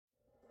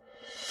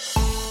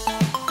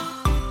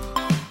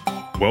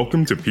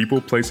Welcome to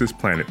People, Places,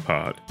 Planet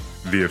Pod,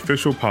 the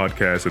official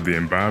podcast of the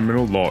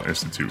Environmental Law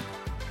Institute,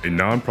 a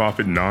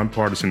nonprofit,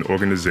 nonpartisan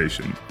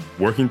organization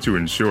working to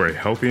ensure a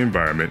healthy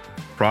environment,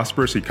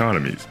 prosperous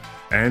economies,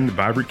 and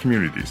vibrant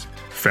communities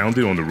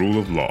founded on the rule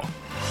of law.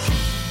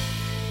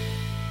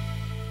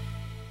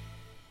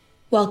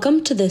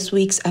 Welcome to this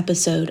week's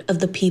episode of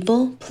the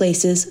People,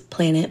 Places,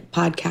 Planet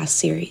podcast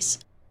series.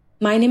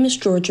 My name is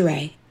Georgia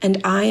Ray, and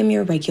I am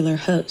your regular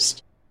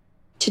host.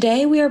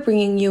 Today, we are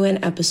bringing you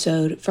an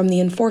episode from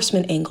the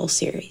Enforcement Angle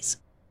series,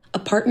 a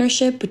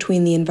partnership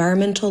between the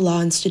Environmental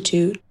Law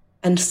Institute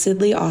and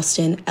Sidley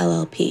Austin,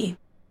 LLP.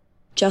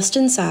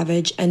 Justin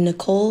Savage and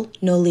Nicole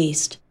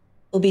Noliste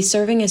will be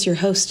serving as your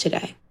hosts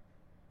today.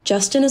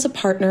 Justin is a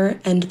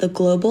partner and the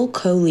global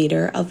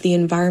co-leader of the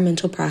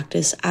environmental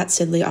practice at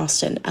Sidley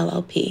Austin,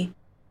 LLP.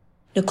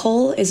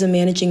 Nicole is a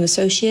managing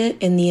associate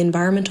in the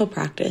environmental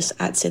practice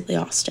at Sidley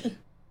Austin.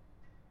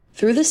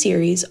 Through the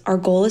series, our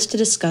goal is to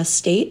discuss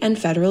state and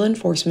federal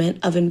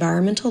enforcement of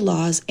environmental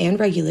laws and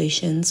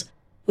regulations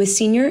with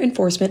senior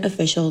enforcement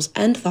officials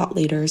and thought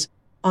leaders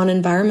on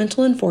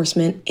environmental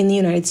enforcement in the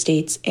United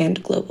States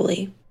and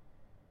globally.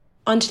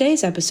 On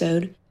today's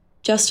episode,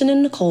 Justin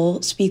and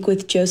Nicole speak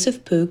with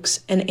Joseph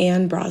Pooks and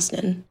Ann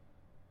Brosnan.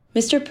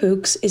 Mr.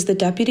 Pooks is the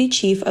Deputy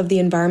Chief of the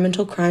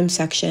Environmental Crime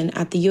Section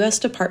at the U.S.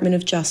 Department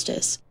of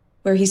Justice,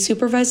 where he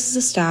supervises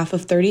a staff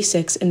of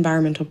 36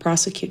 environmental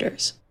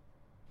prosecutors.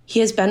 He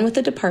has been with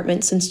the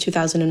department since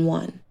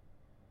 2001.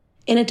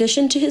 In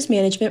addition to his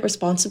management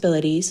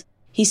responsibilities,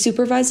 he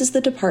supervises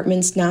the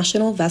department's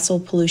National Vessel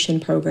Pollution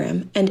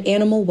Program and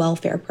Animal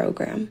Welfare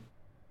Program.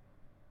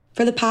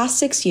 For the past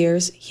 6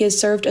 years, he has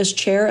served as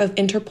chair of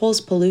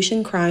Interpol's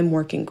Pollution Crime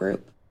Working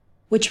Group,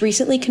 which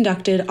recently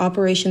conducted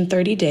Operation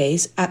 30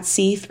 Days at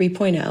Sea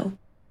 3.0,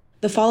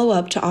 the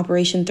follow-up to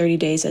Operation 30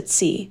 Days at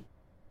Sea,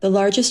 the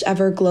largest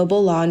ever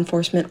global law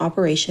enforcement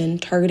operation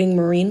targeting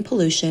marine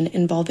pollution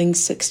involving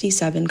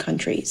 67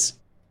 countries.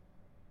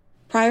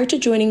 Prior to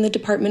joining the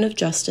Department of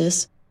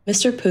Justice,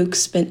 Mr. Pooks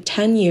spent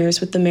 10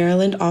 years with the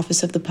Maryland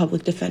Office of the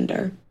Public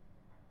Defender.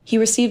 He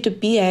received a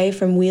BA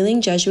from Wheeling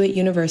Jesuit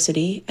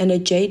University and a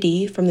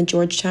JD from the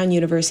Georgetown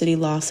University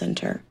Law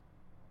Center.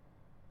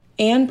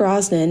 Ann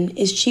Brosnan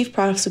is Chief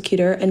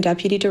Prosecutor and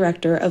Deputy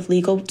Director of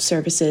Legal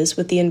Services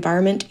with the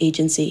Environment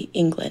Agency,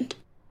 England.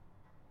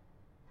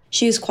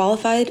 She is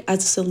qualified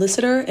as a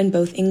solicitor in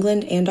both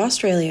England and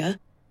Australia,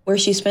 where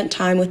she spent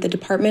time with the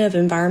Department of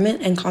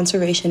Environment and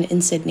Conservation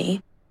in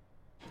Sydney.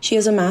 She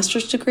has a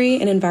master's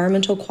degree in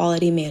environmental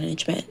quality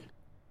management.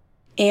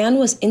 Ann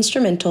was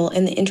instrumental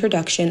in the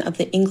introduction of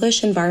the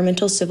English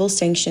environmental civil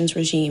sanctions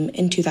regime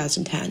in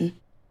 2010.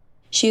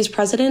 She is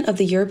president of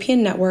the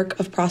European Network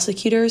of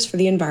Prosecutors for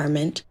the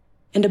Environment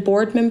and a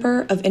board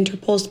member of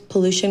Interpol's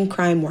Pollution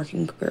Crime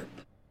Working Group.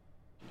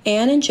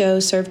 Ann and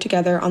Joe serve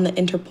together on the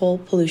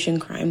Interpol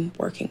Pollution Crime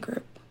Working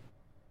Group.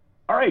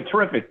 All right,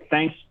 terrific.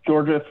 Thanks,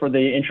 Georgia, for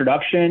the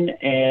introduction.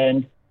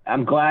 And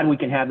I'm glad we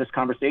can have this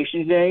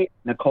conversation today.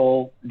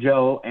 Nicole,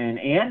 Joe, and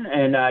Ann.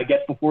 And I guess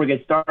before we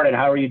get started,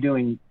 how are you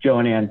doing, Joe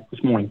and Ann,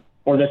 this morning?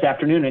 Or this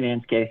afternoon in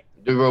Ann's case?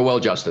 Doing very well,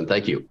 Justin.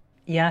 Thank you.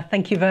 Yeah,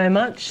 thank you very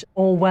much.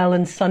 All well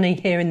and sunny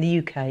here in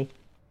the UK.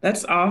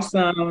 That's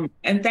awesome.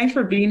 And thanks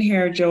for being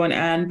here, Joe and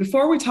Ann.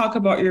 Before we talk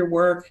about your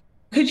work,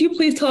 could you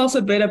please tell us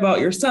a bit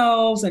about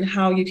yourselves and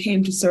how you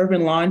came to serve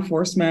in law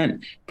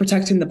enforcement,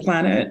 protecting the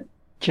planet?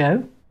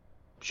 Joe?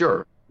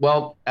 Sure.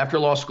 Well, after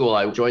law school,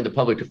 I joined the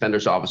Public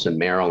Defender's Office in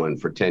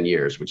Maryland for 10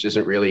 years, which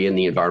isn't really in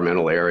the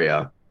environmental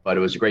area, but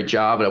it was a great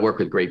job and I worked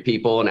with great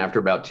people. And after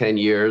about 10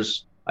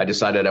 years, I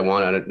decided I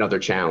wanted another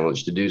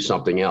challenge to do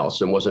something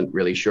else and wasn't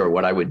really sure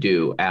what I would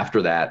do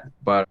after that.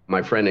 But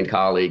my friend and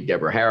colleague,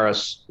 Deborah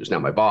Harris, who's now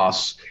my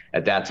boss,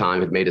 at that time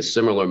had made a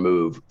similar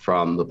move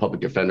from the Public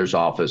Defender's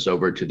Office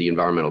over to the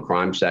Environmental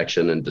Crime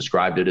Section and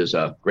described it as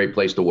a great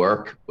place to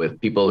work with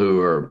people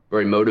who are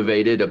very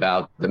motivated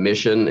about the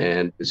mission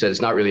and said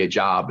it's not really a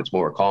job, it's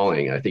more a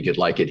calling. I think you'd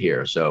like it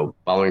here. So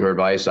following her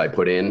advice, I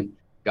put in,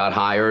 got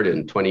hired,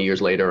 and 20 years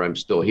later, I'm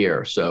still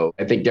here. So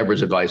I think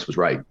Deborah's advice was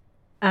right.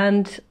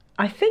 And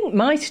I think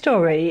my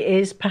story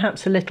is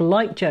perhaps a little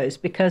like Joe's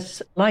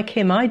because, like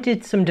him, I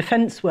did some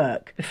defence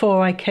work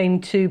before I came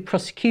to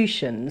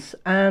prosecutions,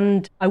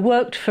 and I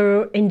worked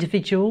for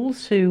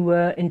individuals who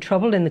were in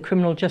trouble in the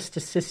criminal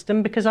justice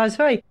system because I was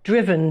very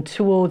driven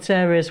towards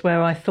areas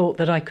where I thought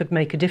that I could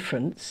make a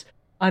difference.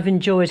 I've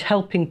enjoyed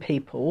helping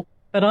people,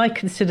 but I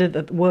consider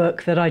that the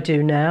work that I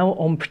do now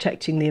on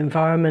protecting the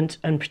environment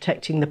and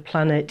protecting the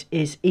planet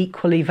is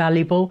equally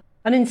valuable.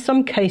 And in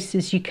some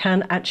cases, you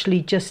can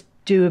actually just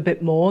do a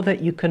bit more,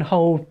 that you can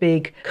hold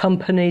big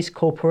companies,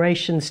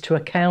 corporations to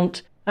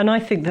account. And I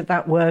think that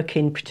that work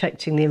in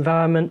protecting the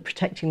environment,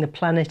 protecting the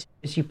planet,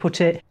 as you put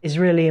it, is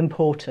really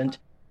important.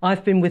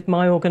 I've been with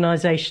my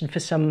organisation for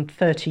some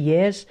 30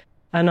 years,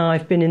 and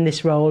I've been in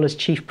this role as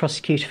Chief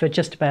Prosecutor for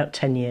just about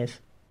 10 years.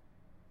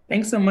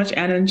 Thanks so much,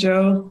 Ann and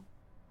Joe.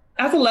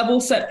 As a level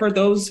set for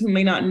those who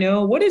may not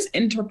know, what is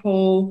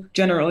Interpol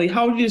generally?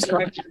 How would you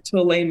describe it to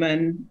a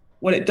layman?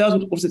 What it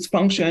does, what's its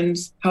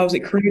functions? How is it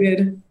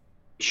created?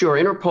 Sure.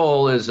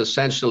 Interpol is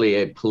essentially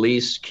a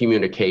police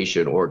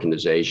communication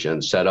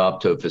organization set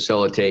up to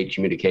facilitate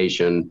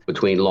communication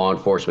between law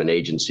enforcement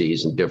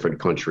agencies in different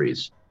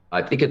countries.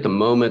 I think at the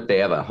moment they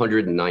have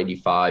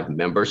 195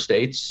 member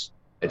states.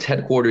 It's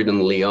headquartered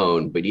in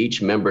Lyon, but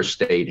each member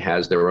state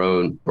has their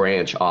own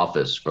branch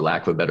office, for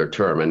lack of a better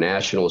term, a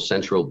National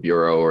Central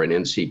Bureau or an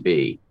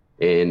NCB.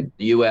 In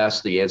the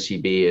U.S., the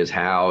NCB is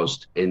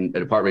housed in the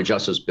Department of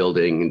Justice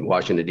building in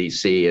Washington,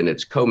 D.C., and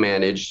it's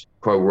co-managed,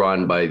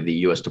 co-run by the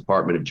U.S.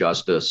 Department of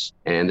Justice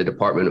and the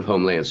Department of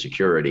Homeland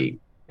Security.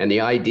 And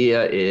the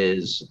idea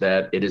is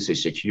that it is a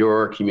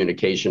secure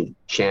communication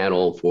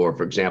channel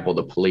for example,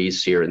 the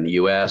police here in the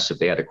U.S., if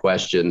they had a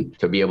question,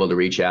 to be able to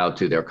reach out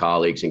to their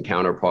colleagues and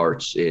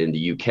counterparts in the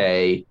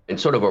U.K. in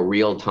sort of a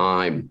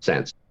real-time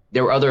sense.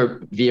 There are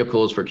other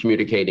vehicles for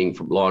communicating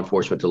from law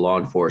enforcement to law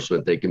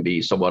enforcement. They can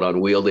be somewhat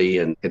unwieldy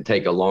and can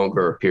take a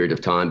longer period of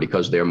time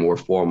because they're more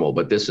formal.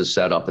 But this is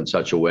set up in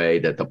such a way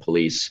that the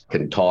police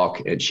can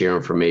talk and share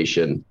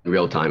information in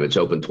real time. It's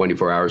open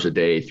 24 hours a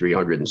day,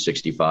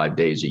 365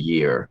 days a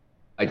year.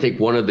 I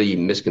think one of the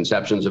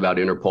misconceptions about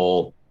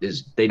Interpol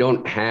is they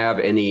don't have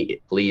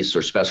any police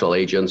or special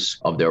agents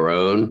of their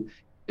own.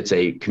 It's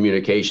a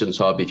communications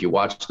hub. If you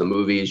watch the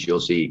movies,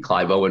 you'll see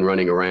Clive Owen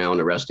running around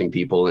arresting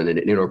people in an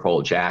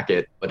Interpol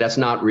jacket, but that's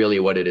not really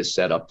what it is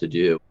set up to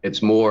do.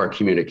 It's more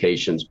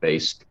communications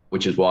based,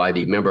 which is why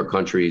the member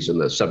countries and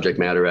the subject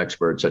matter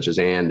experts such as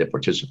Anne that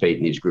participate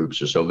in these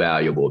groups are so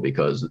valuable,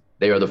 because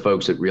they are the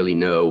folks that really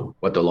know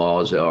what the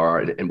laws are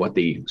and what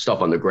the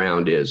stuff on the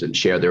ground is and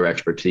share their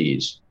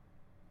expertise.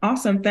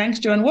 Awesome. Thanks,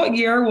 Joe. And what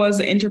year was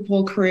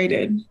Interpol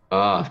created?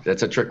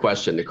 That's a trick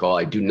question, Nicole.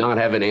 I do not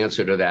have an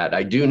answer to that.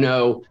 I do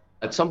know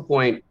at some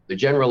point, the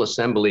General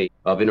Assembly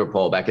of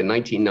Interpol back in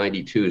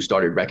 1992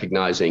 started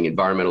recognizing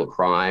environmental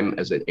crime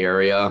as an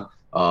area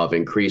of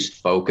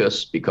increased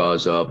focus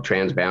because of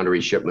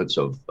transboundary shipments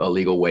of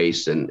illegal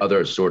waste and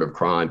other sort of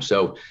crimes.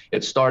 So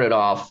it started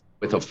off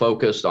with a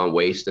focus on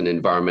waste and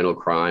environmental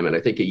crime. And I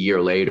think a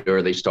year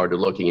later, they started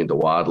looking into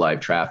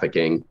wildlife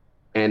trafficking.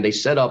 And they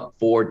set up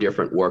 4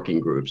 different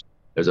working groups.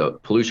 There's a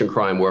pollution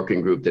crime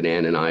working group that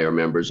Ann and I are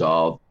members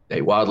of,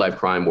 a wildlife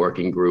crime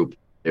working group.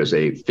 There's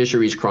a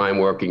fisheries crime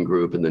working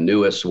group, and the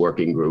newest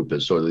working group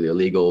is sort of the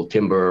illegal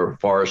timber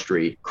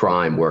forestry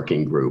crime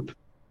working group.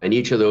 And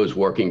each of those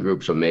working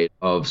groups are made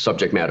of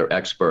subject matter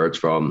experts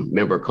from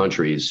member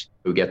countries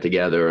who get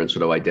together and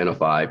sort of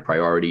identify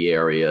priority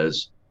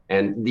areas.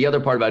 And the other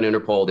part about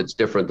Interpol that's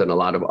different than a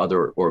lot of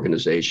other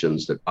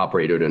organizations that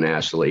operate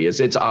internationally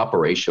is it's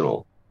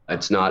operational.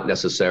 It's not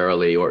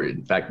necessarily, or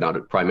in fact,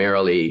 not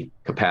primarily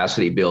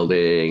capacity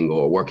building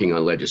or working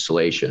on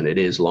legislation. It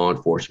is law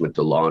enforcement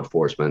to law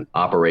enforcement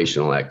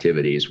operational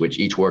activities, which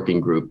each working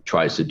group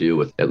tries to do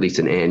with at least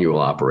an annual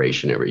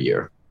operation every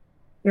year.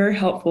 Very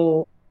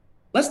helpful.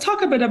 Let's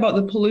talk a bit about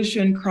the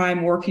pollution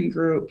crime working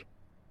group.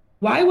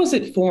 Why was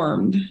it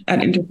formed at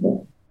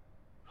Interpol?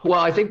 Well,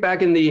 I think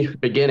back in the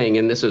beginning,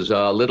 and this is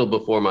a little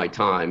before my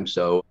time,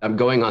 so I'm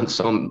going on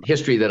some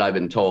history that I've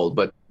been told,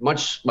 but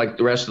much like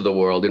the rest of the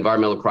world,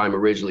 environmental crime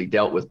originally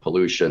dealt with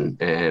pollution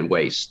and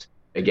waste.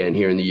 Again,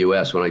 here in the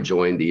U.S., when I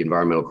joined the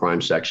environmental crime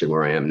section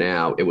where I am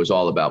now, it was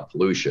all about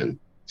pollution.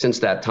 Since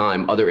that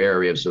time, other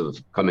areas have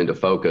come into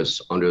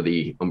focus under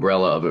the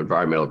umbrella of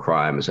environmental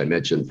crime, as I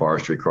mentioned,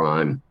 forestry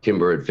crime,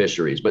 timber and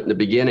fisheries. But in the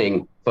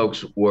beginning,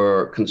 folks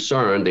were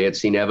concerned. They had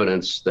seen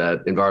evidence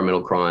that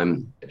environmental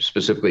crime,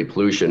 specifically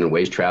pollution and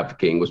waste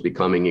trafficking, was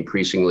becoming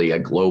increasingly a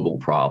global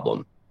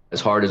problem.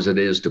 As hard as it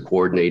is to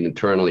coordinate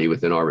internally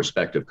within our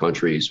respective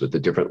countries with the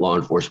different law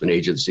enforcement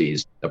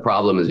agencies, the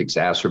problem is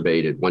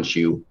exacerbated once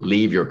you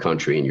leave your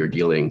country and you're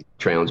dealing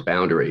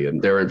transboundary.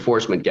 And there are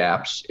enforcement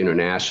gaps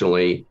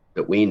internationally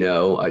that we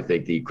know. I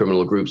think the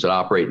criminal groups that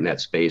operate in that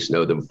space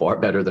know them far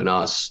better than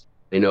us.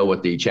 They know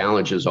what the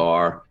challenges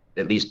are.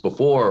 At least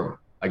before,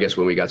 I guess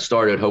when we got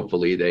started,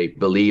 hopefully they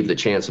believed the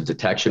chance of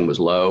detection was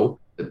low,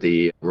 that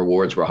the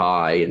rewards were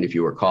high, and if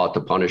you were caught, the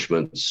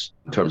punishments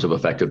in terms of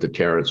effective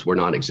deterrence were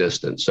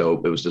non-existent.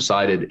 So it was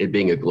decided, it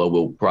being a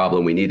global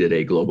problem, we needed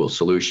a global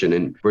solution,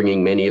 and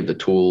bringing many of the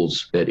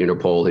tools that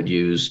Interpol had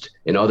used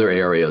in other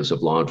areas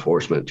of law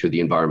enforcement to the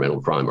environmental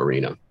crime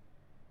arena.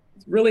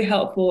 Really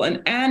helpful.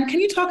 And Anne,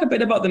 can you talk a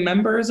bit about the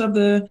members of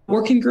the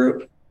working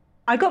group?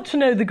 I got to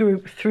know the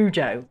group through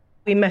Joe.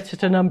 We met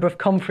at a number of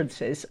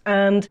conferences,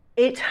 and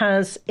it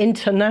has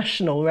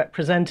international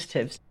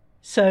representatives.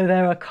 So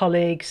there are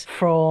colleagues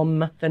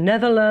from the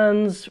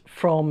Netherlands,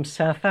 from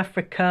South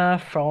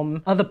Africa,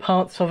 from other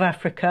parts of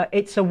Africa.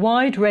 It's a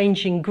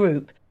wide-ranging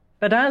group.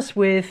 But as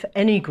with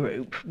any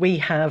group, we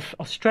have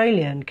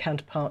Australian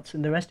counterparts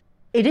and the rest.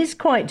 It is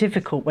quite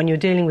difficult when you're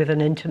dealing with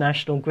an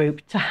international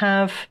group to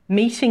have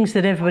meetings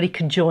that everybody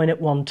can join at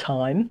one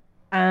time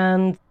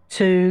and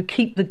to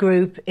keep the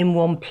group in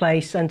one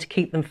place and to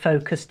keep them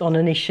focused on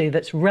an issue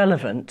that's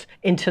relevant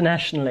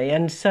internationally.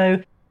 And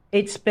so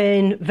it's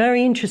been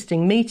very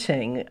interesting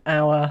meeting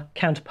our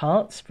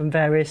counterparts from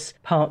various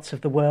parts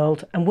of the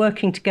world and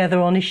working together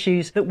on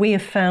issues that we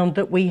have found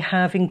that we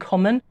have in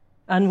common.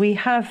 And we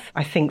have,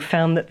 I think,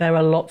 found that there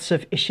are lots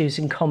of issues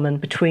in common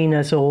between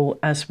us all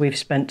as we've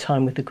spent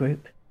time with the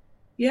group.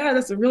 Yeah,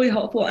 that's really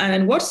helpful.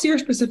 And what's your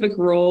specific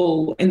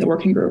role in the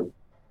working group?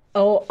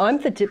 Oh, I'm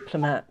the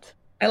diplomat.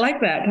 I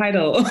like that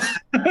title.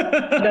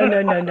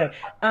 No.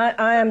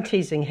 I am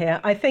teasing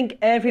here. I think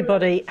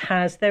everybody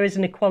there is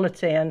an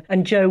equality,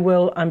 and Joe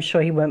will, I'm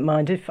sure he won't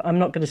mind if I'm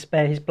not going to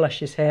spare his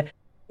blushes here.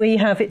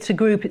 It's a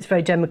group, it's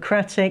very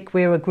democratic.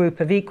 We're a group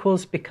of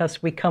equals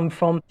because we come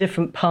from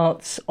different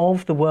parts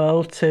of the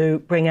world to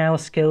bring our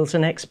skills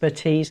and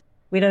expertise.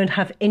 We don't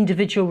have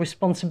individual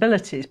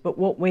responsibilities, but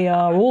what we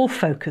are all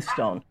focused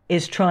on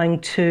is trying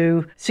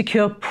to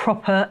secure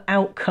proper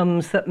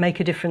outcomes that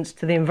make a difference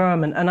to the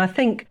environment. And I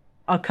think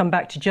I'll come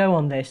back to Joe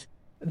on this.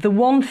 The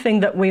one thing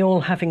that we all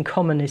have in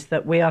common is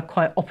that we are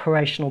quite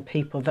operational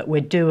people, that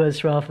we're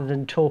doers rather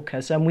than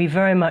talkers. And we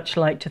very much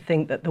like to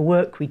think that the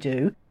work we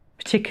do,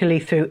 particularly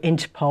through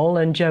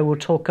Interpol, and Joe will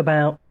talk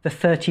about the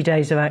 30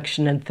 days of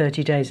action and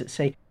 30 days at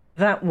sea,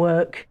 that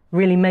work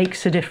really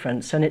makes a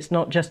difference, and it's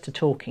not just a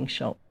talking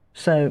shop.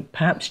 So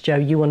perhaps, Joe,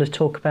 you want to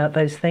talk about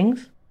those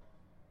things?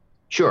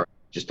 Sure.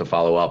 Just to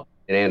follow up,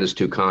 and Anna's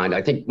too kind.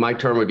 I think my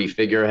term would be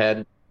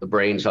figurehead. The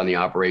brains on the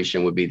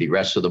operation would be the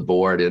rest of the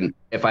board. And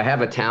if I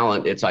have a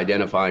talent, it's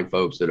identifying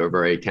folks that are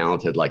very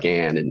talented like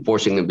Anne and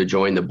forcing them to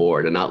join the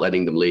board and not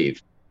letting them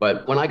leave.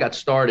 But when I got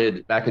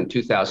started back in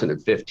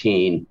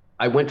 2015,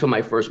 I went to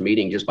my first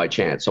meeting just by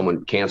chance.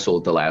 Someone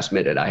canceled at the last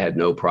minute. I had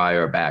no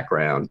prior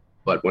background.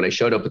 But when I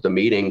showed up at the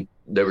meeting,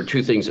 there were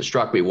two things that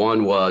struck me.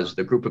 One was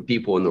the group of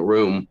people in the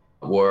room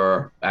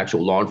were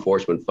actual law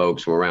enforcement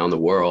folks from around the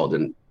world.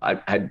 And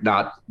I had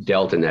not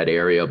dealt in that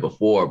area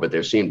before, but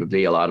there seemed to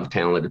be a lot of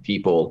talented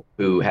people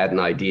who had an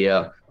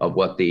idea of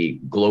what the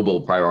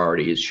global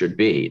priorities should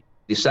be.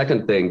 The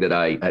second thing that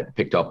I had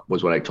picked up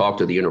was when I talked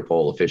to the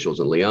Interpol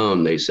officials in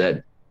Lyon, they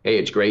said, hey,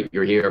 it's great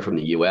you're here from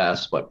the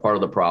US, but part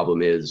of the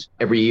problem is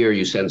every year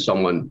you send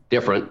someone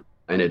different,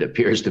 and it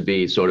appears to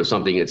be sort of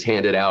something that's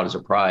handed out as a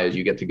prize.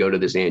 You get to go to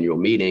this annual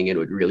meeting, and it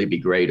would really be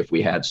great if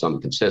we had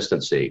some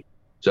consistency.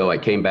 So I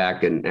came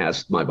back and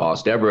asked my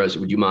boss, Deborah,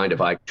 would you mind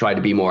if I tried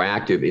to be more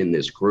active in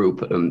this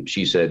group?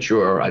 She said,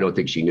 sure. I don't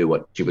think she knew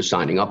what she was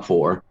signing up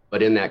for.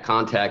 But in that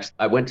context,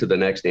 I went to the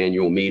next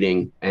annual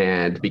meeting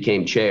and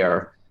became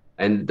chair.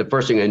 And the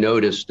first thing I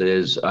noticed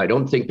is I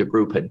don't think the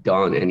group had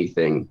done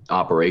anything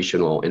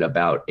operational in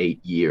about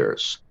 8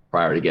 years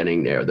prior to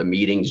getting there. The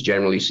meetings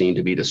generally seemed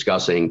to be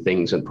discussing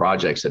things and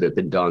projects that had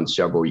been done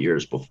several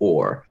years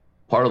before.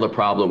 Part of the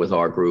problem with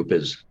our group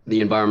is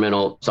the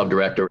environmental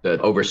subdirector that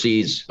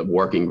oversees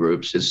working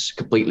groups is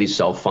completely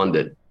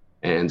self-funded,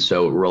 and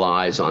so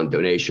relies on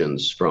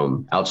donations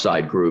from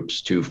outside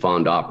groups to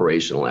fund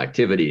operational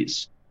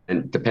activities.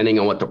 And depending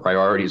on what the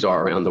priorities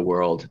are around the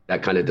world,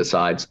 that kind of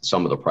decides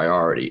some of the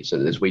priorities.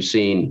 And as we've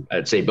seen,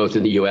 I'd say both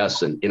in the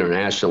US and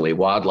internationally,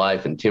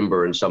 wildlife and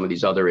timber and some of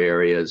these other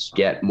areas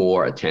get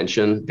more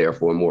attention,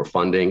 therefore more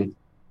funding.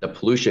 The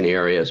pollution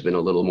area has been a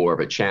little more of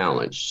a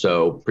challenge.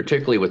 So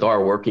particularly with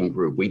our working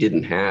group, we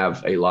didn't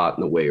have a lot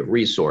in the way of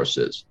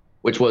resources,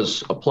 which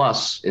was a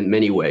plus in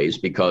many ways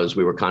because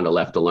we were kind of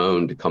left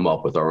alone to come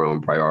up with our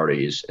own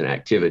priorities and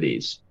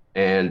activities.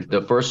 And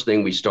the first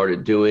thing we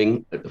started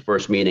doing at the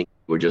first meeting,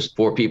 we're just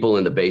 4 people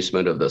in the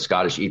basement of the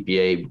Scottish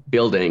EPA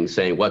building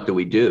saying, what do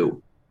we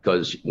do?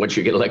 Because once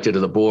you get elected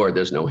to the board,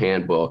 there's no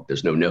handbook,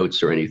 there's no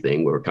notes or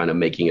anything. We were kind of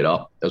making it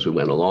up as we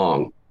went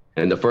along.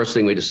 And the first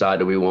thing we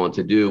decided we wanted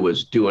to do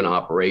was do an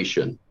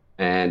operation.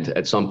 And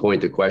at some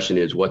point, the question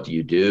is, what do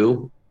you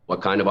do?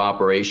 What kind of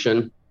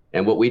operation?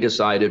 And what we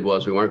decided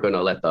was we weren't going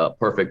to let the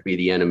perfect be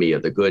the enemy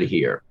of the good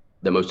here.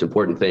 The most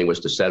important thing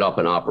was to set up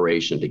an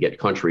operation to get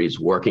countries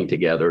working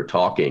together,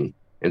 talking.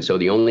 And so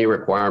the only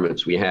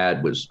requirements we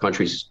had was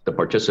countries that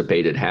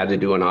participated had to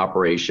do an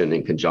operation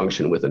in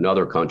conjunction with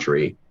another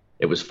country.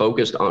 It was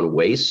focused on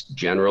waste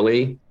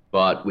generally,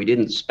 but we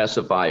didn't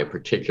specify a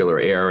particular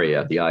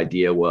area. The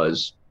idea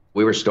was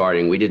we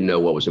didn't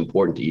know what was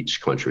important to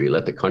each country.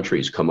 Let the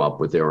countries come up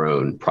with their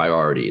own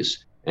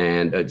priorities.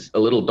 And it's a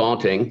little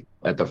daunting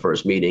at the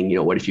first meeting.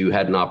 What if you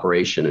had an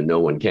operation and no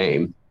one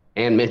came?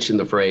 Anne mentioned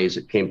the phrase,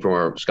 it came from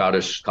our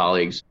Scottish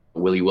colleagues,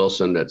 Willie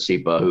Wilson at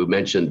SEPA, who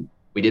mentioned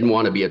we didn't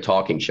want to be a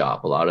talking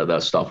shop. A lot of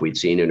the stuff we'd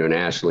seen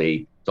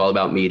internationally, it's all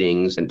about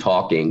meetings and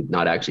talking,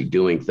 not actually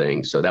doing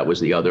things. So that was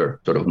the other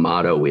sort of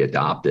motto we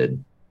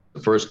adopted.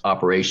 The first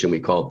operation we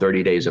called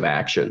 30 Days of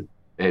Action.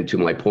 And to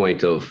my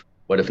point of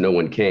what if no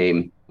one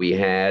came, we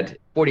had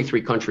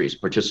 43 countries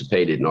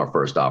participated in our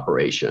first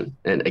operation.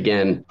 And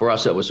again, for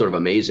us, that was sort of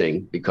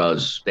amazing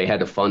because they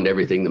had to fund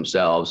everything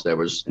themselves. There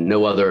was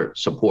no other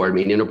support. I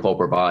mean, Interpol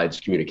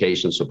provides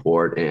communication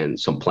support and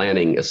some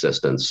planning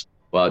assistance.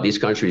 But these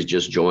countries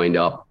just joined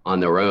up on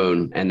their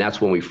own. And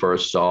that's when we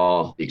first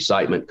saw the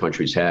excitement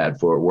countries had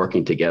for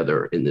working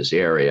together in this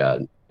area.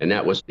 And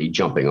that was the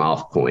jumping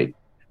off point.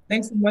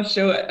 Thanks so much,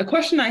 Joe. A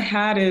question I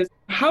had is,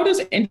 how does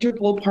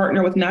Interpol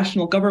partner with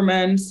national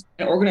governments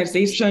and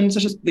organizations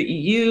such as the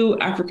EU,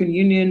 African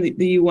Union,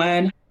 the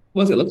UN?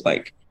 What does it look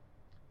like?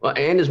 Well,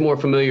 Anne is more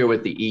familiar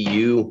with the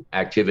EU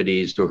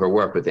activities through her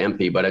work with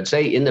ENPI, but I'd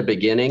say in the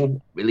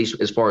beginning, at least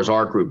as far as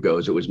our group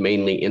goes, it was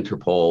mainly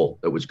Interpol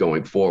that was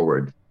going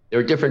forward. There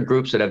are different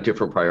groups that have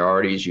different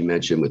priorities. You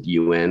mentioned with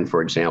UN,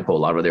 for example, a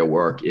lot of their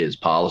work is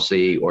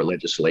policy or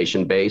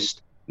legislation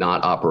based,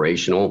 not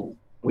operational,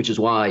 which is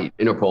why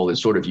Interpol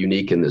is sort of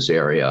unique in this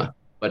area.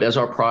 But as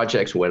our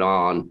projects went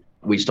on,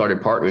 we started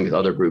partnering with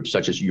other groups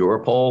such as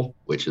Europol,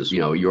 which is, a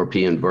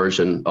European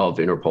version of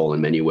Interpol in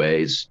many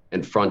ways,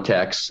 and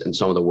Frontex and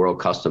some of the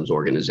World Customs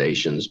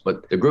organizations.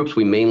 But the groups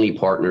we mainly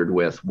partnered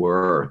with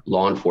were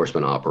law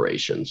enforcement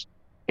operations.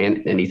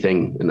 And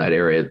anything in that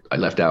area I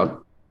left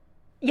out?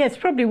 Yeah, it's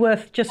probably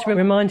worth just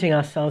reminding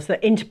ourselves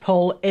that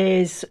Interpol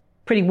is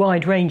pretty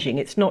wide-ranging.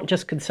 It's not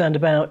just concerned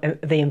about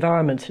the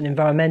environment and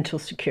environmental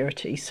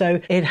security. So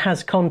it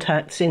has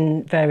contacts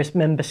in various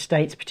member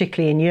states,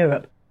 particularly in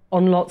Europe,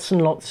 on lots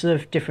and lots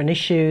of different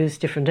issues,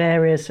 different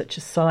areas such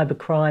as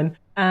cybercrime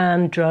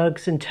and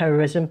drugs and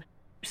terrorism.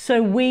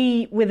 So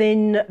we,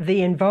 within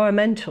the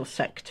environmental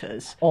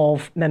sectors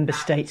of member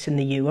states in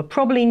the EU, are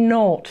probably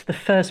not the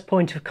first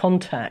point of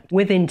contact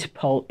with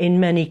Interpol in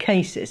many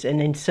cases and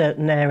in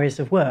certain areas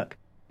of work.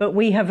 But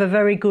we have a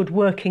very good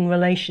working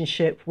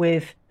relationship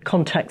with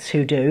contacts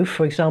who do.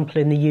 For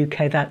example, in the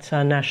UK, that's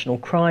our National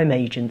Crime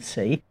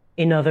Agency.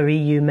 In other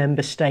EU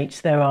member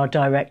states, there are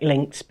direct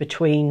links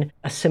between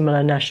a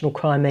similar national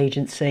crime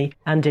agency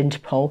and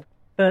Interpol.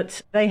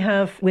 But they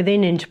have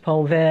within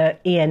Interpol their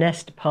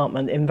ENS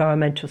department,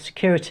 Environmental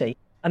Security.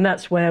 And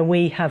that's where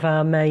we have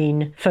our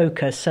main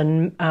focus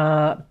and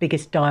our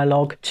biggest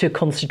dialogue to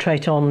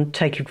concentrate on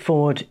taking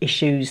forward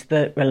issues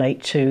that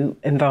relate to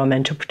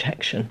environmental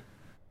protection.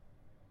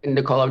 And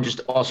Nicole, I would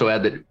just also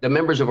add that the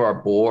members of our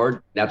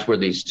board, that's where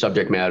these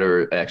subject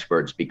matter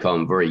experts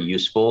become very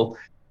useful.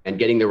 And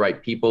getting the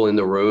right people in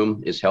the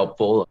room is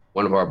helpful.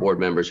 One of our board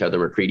members, Heather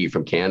McCready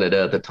from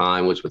Canada at the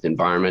time, was with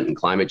Environment and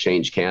Climate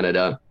Change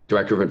Canada.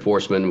 Director of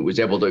Enforcement was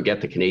able to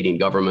get the Canadian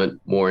government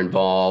more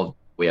involved.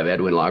 We have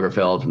Edwin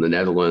Lagerfeld from the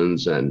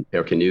Netherlands and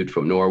Per Knut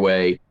from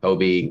Norway,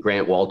 Toby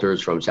Grant Walters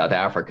from South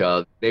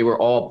Africa. They were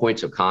all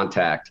points of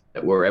contact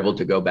that were able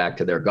to go back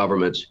to their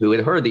governments who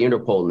had heard the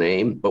Interpol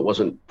name, but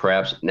wasn't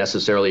perhaps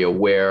necessarily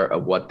aware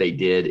of what they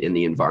did in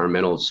the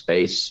environmental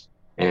space.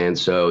 And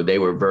so they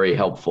were very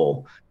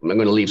helpful. I'm going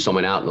to leave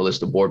someone out in the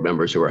list of board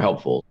members who are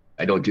helpful.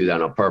 I don't do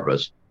that on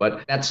purpose,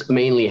 but that's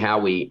mainly how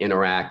we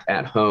interact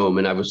at home.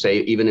 And I would say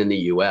even in the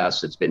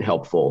US, it's been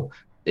helpful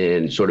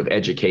in sort of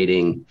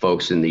educating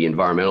folks in the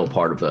environmental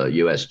part of the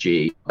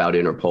USG about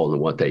Interpol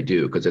and what they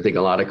do. Because I think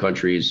a lot of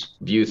countries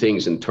view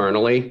things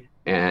internally,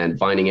 and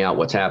finding out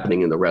what's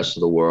happening in the rest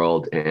of the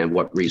world and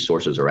what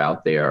resources are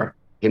out there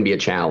can be a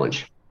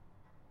challenge.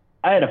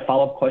 I had a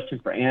follow-up question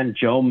for Anne.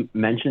 Joe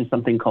mentioned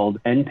something called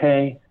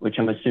ENPI, which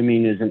I'm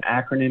assuming is an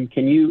acronym.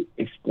 Can you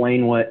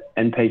explain what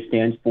ENPI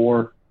stands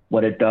for,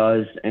 what it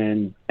does,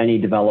 and any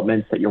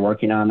developments that you're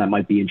working on that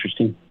might be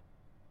interesting?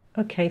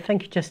 Okay,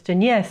 thank you,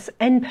 Justin. Yes,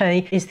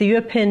 ENPI is the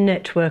European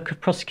Network of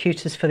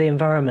Prosecutors for the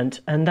Environment,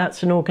 and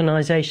that's an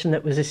organisation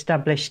that was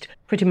established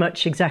pretty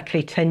much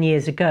exactly 10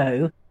 years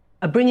ago,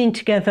 a bringing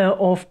together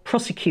of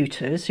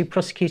prosecutors who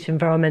prosecute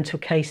environmental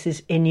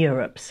cases in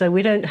Europe. So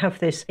we don't have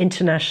this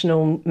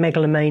international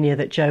megalomania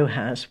that Joe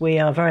has. We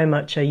are very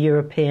much a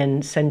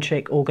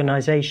European-centric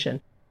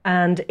organisation.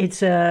 And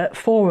it's a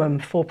forum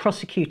for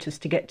prosecutors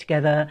to get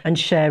together and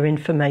share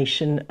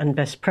information and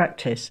best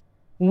practice.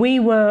 We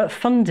were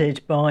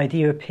funded by the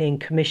European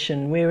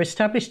Commission. We were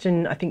established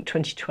in, I think,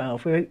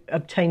 2012. We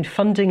obtained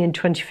funding in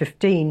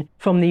 2015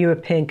 from the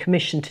European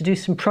Commission to do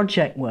some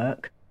project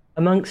work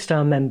amongst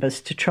our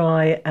members to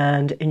try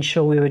and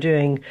ensure we were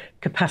doing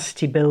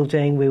capacity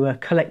building, we were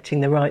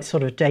collecting the right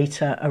sort of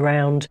data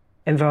around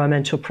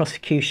environmental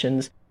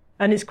prosecutions.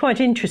 And it's quite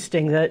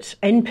interesting that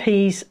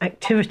ENPI's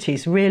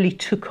activities really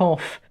took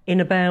off in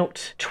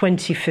about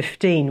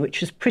 2015, which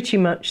was pretty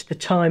much the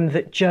time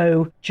that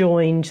Joe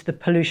joined the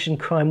Pollution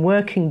Crime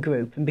Working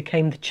Group and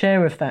became the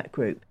chair of that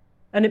group.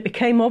 And it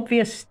became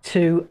obvious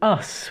to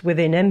us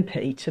within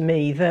ENPI, to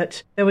me,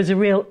 that there was a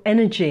real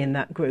energy in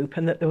that group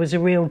and that there was a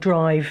real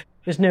drive.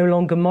 It was no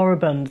longer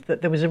moribund,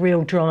 that there was a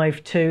real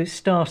drive to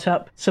start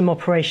up some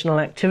operational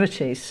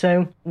activities.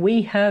 So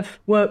we have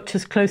worked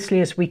as closely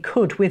as we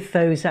could with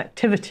those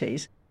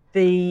activities.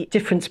 The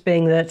difference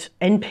being that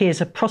ENPI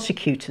is a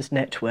prosecutors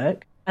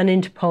network and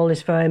Interpol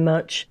is very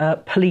much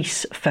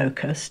police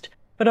focused.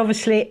 But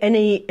obviously,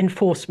 any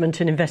enforcement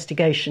and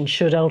investigation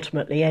should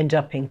ultimately end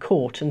up in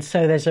court. And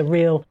so there's a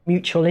real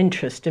mutual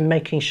interest in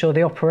making sure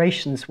the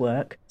operations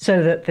work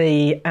so that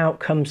the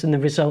outcomes and the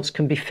results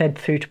can be fed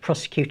through to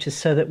prosecutors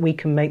so that we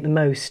can make the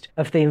most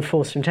of the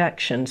enforcement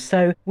action.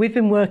 So we've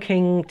been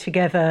working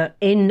together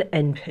in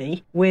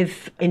ENPI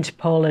with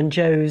Interpol and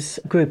Joe's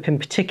group in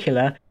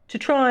particular to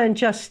try and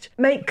just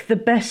make the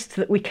best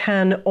that we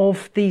can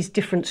of these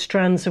different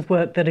strands of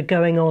work that are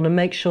going on and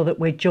make sure that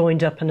we're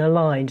joined up and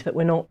aligned, that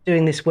we're not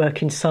doing this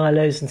work in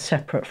silos and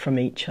separate from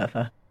each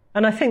other.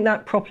 And I think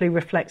that properly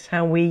reflects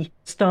how we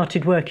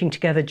started working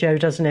together, Joe,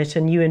 doesn't it?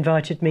 And you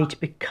invited me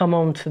to come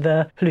on to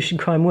the Pollution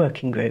Crime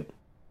Working Group.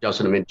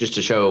 Justin, just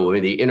to show,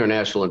 the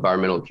international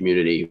environmental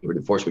community or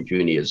enforcement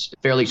community is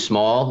fairly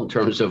small in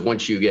terms of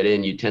once you get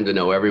in, you tend to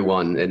know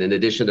everyone. And in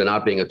addition to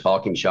not being a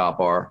talking shop,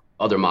 our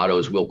other motto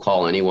is we'll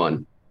call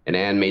anyone. And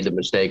Anne made the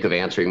mistake of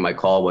answering my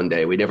call one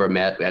day. We never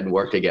met, we hadn't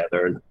worked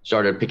together, and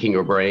started picking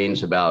her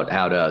brains about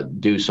how to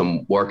do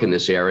some work in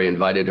this area,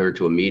 invited her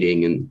to a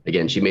meeting. And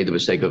again, she made the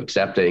mistake of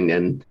accepting.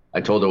 And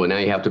I told her, well, now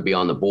you have to be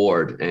on the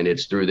board. And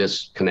it's through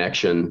this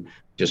connection,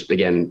 just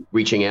again,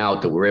 reaching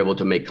out, that we're able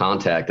to make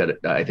contact that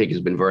I think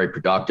has been very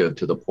productive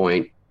to the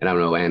point. And I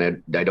don't know, Anna,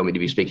 I don't mean to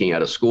be speaking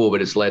out of school,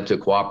 but it's led to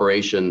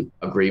cooperation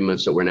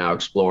agreements that we're now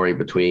exploring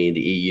between the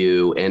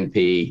EU,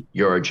 NP,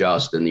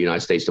 Eurojust, and the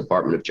United States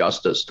Department of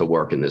Justice to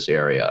work in this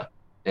area.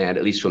 And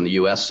at least from the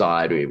US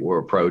side, we were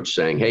approached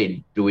saying,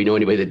 hey, do we know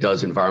anybody that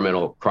does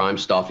environmental crime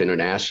stuff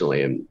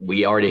internationally? And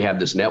we already have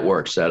this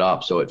network set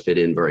up, so it fit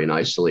in very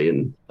nicely.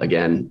 And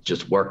again,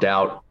 just worked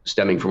out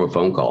stemming from a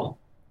phone call.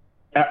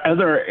 Are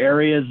there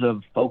areas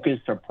of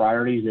focus or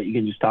priorities that you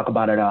can just talk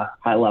about at a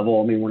high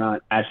level? I mean, we're not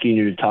asking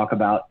you to talk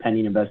about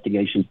pending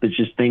investigations, but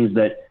just things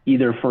that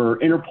either for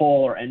Interpol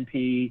or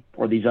NP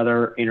or these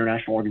other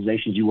international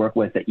organizations you work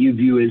with that you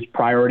view as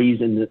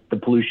priorities in the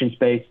pollution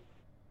space?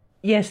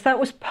 Yes, that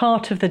was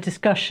part of the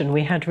discussion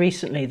we had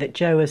recently that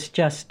Joe has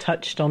just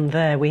touched on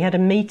there. We had a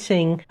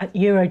meeting at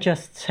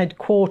Eurojust's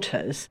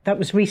headquarters. That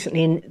was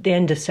recently in the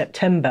end of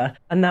September,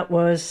 and that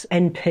was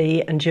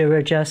NP and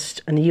Eurojust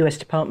and the US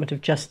Department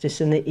of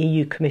Justice and the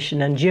EU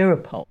Commission and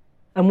Europol.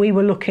 And we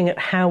were looking at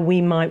how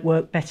we might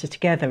work better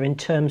together in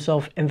terms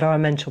of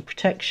environmental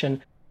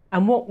protection.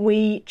 And what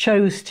we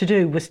chose to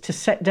do was to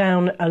set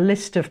down a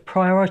list of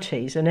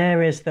priorities and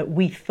areas that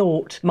we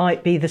thought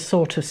might be the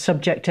sort of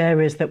subject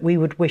areas that we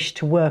would wish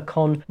to work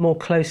on more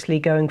closely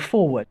going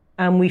forward.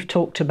 And we've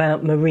talked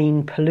about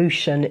marine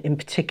pollution in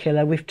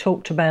particular. We've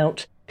talked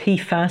about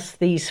PFAS,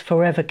 these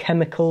forever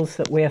chemicals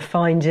that we are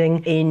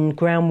finding in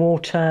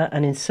groundwater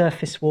and in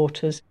surface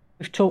waters.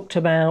 We've talked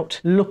about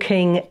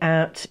looking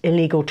at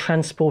illegal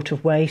transport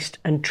of waste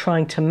and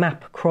trying to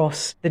map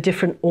across the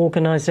different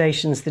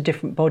organisations, the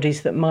different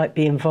bodies that might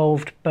be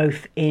involved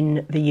both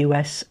in the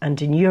US and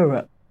in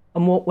Europe.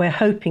 And what we're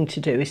hoping to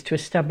do is to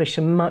establish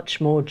a much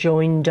more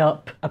joined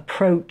up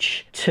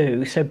approach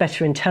to, so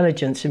better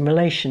intelligence in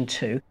relation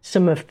to,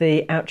 some of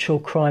the actual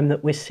crime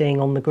that we're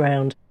seeing on the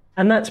ground.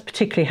 And that's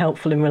particularly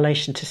helpful in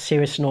relation to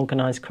serious and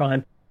organised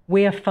crime.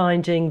 We are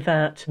finding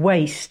that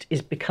waste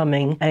is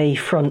becoming a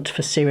front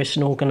for serious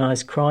and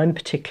organised crime,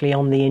 particularly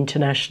on the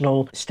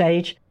international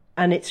stage.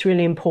 And it's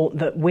really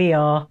important that we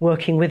are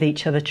working with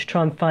each other to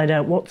try and find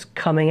out what's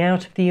coming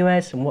out of the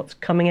US and what's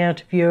coming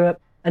out of Europe.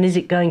 And is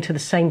it going to the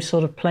same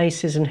sort of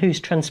places and who's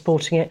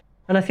transporting it?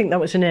 And I think that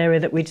was an area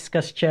that we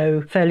discussed,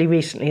 Joe, fairly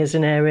recently as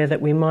an area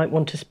that we might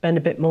want to spend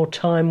a bit more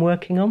time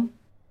working on.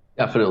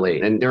 Definitely.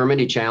 And there are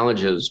many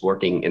challenges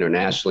working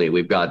internationally.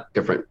 We've got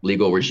different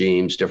legal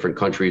regimes, different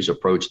countries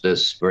approach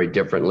this very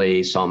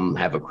differently. Some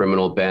have a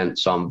criminal bent,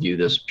 some view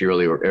this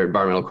purely or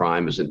environmental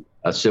crime as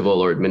a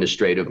civil or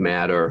administrative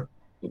matter.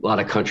 A lot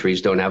of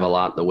countries don't have a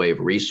lot in the way of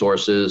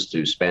resources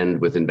to spend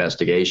with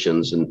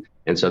investigations.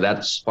 And so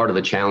that's part of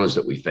the challenge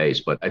that we face.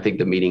 But I think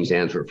the meetings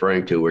Anne's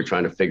referring to, we're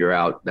trying to figure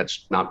out,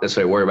 that's not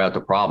necessarily worry about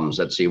the problems.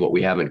 Let's see what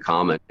we have in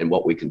common and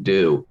what we can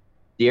do.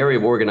 The area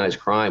of organized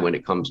crime when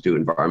it comes to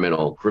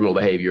environmental criminal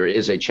behavior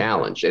is a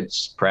challenge.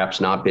 It's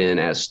perhaps not been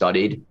as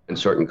studied in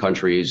certain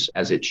countries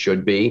as it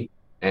should be.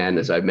 And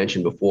as I've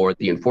mentioned before,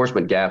 the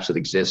enforcement gaps that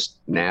exist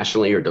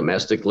nationally or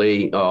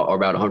domestically are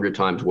about 100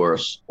 times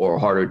worse or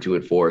harder to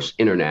enforce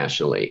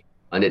internationally.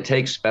 And it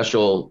takes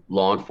special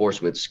law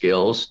enforcement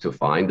skills to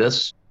find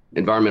this.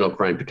 Environmental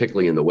crime,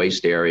 particularly in the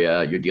waste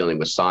area, you're dealing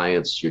with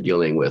science, you're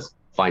dealing with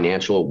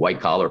financial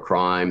white-collar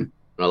crime.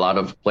 In a lot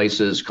of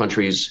places,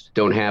 countries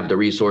don't have the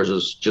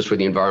resources just for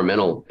the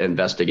environmental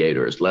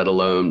investigators, let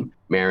alone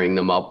marrying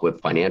them up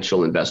with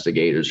financial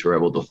investigators who are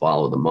able to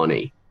follow the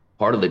money.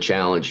 Part of the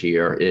challenge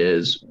here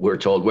is we're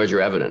told, where's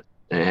your evidence?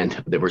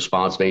 And the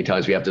response many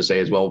times we have to say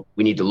is, well,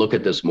 we need to look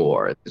at this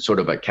more. It's sort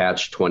of a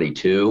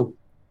catch-22.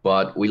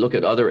 But we look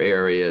at other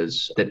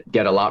areas that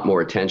get a lot more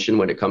attention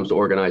when it comes to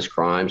organized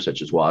crime,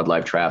 such as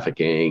wildlife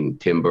trafficking,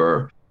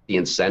 timber. The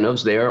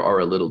incentives there are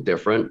a little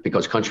different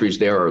because countries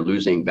there are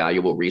losing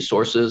valuable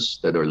resources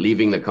that are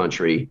leaving the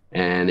country,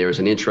 and there's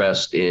an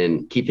interest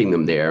in keeping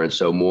them there. And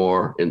so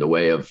more in the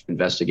way of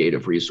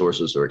investigative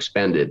resources are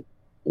expended.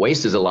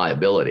 Waste is a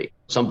liability.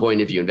 At some point,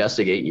 if you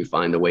investigate and you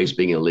find the waste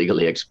being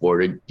illegally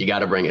exported, you got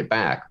to bring it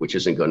back, which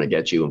isn't going to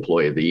get you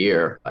Employee of the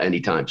Year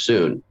anytime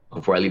soon.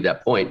 Before I leave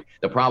that point,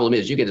 the problem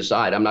is you can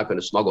decide, I'm not going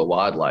to smuggle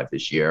wildlife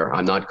this year.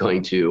 I'm not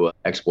going to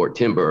export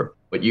timber,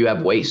 but you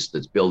have waste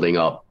that's building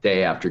up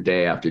day after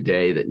day after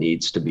day that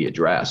needs to be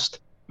addressed.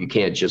 You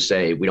can't just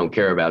say, we don't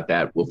care about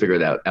that. We'll figure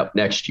that out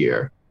next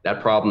year. That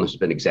problem has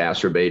been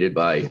exacerbated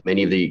by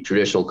many of the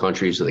traditional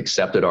countries that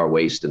accepted our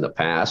waste in the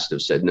past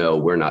have said, no,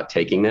 we're not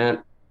taking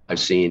that. I've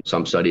seen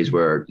some studies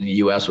where the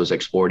U.S. was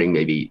exporting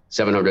maybe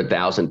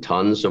 700,000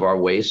 tons of our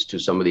waste to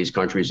some of these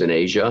countries in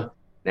Asia.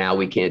 Now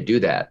we can't do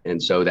that.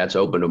 And so that's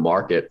opened a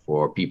market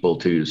for people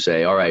to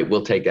say, all right,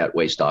 we'll take that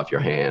waste off your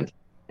hand.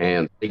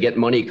 and they get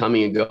money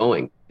coming and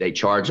going. They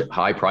charge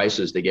high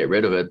prices to get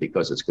rid of it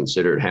because it's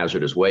considered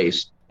hazardous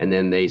waste. And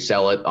then they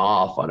sell it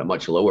off on a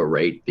much lower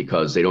rate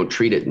because they don't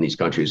treat it in these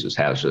countries as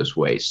hazardous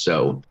waste.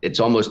 So it's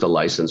almost a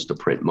license to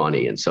print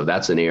money. And so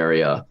that's an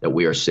area that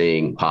we are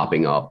seeing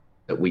popping up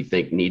that we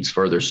think needs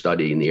further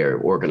study in the area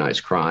of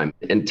organized crime.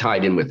 And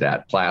tied in with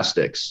that,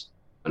 plastics.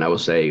 And I will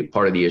say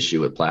part of the issue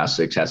with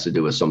plastics has to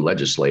do with some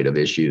legislative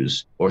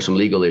issues or some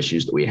legal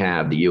issues that we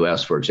have. The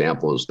U.S., for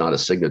example, is not a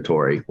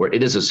signatory, or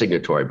it is a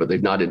signatory, but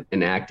they've not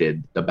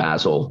enacted the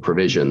Basel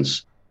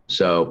provisions.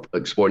 So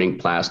exporting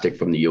plastic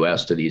from the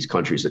U.S. to these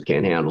countries that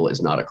can't handle it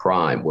is not a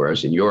crime,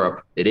 whereas in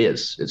Europe, it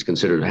is. It's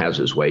considered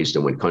hazardous waste.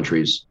 And when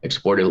countries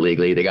export it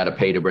illegally, they got to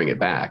pay to bring it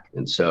back.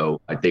 And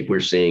so I think we're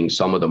seeing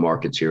some of the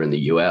markets here in the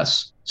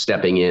U.S.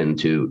 stepping in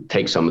to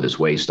take some of this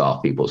waste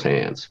off people's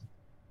hands.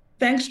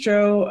 Thanks,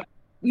 Joe.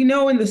 We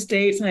know in the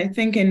States, and I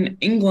think in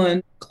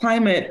England,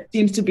 climate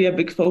seems to be a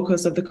big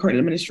focus of the current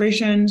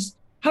administrations.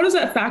 How does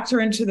that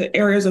factor into the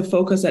areas of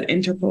focus at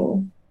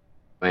Interpol?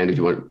 Andy, do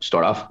you want to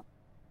start off?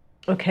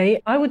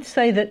 Okay, I would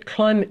say that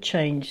climate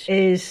change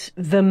is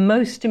the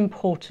most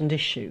important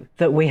issue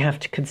that we have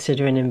to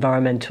consider in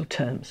environmental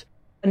terms.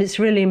 And it's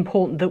really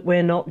important that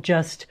we're not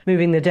just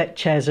moving the deck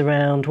chairs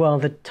around while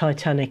the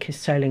Titanic is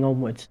sailing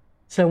onwards.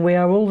 So we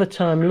are all the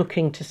time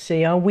looking to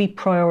see, are we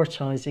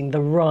prioritising the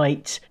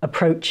right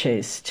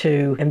approaches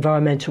to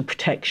environmental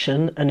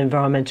protection and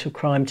environmental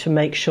crime to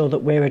make sure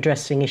that we're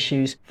addressing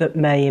issues that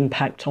may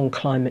impact on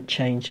climate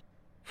change?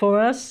 For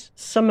us,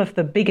 some of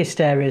the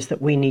biggest areas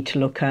that we need to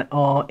look at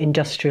are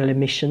industrial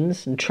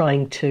emissions and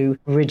trying to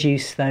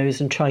reduce those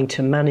and trying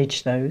to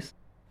manage those.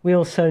 We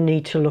also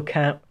need to look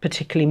at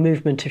particularly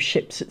movement of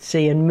ships at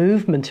sea and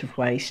movement of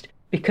waste,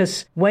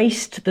 because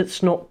waste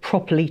that's not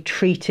properly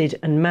treated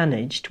and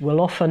managed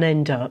will often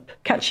end up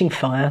catching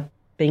fire,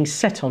 being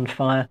set on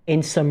fire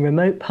in some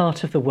remote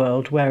part of the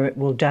world where it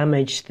will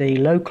damage the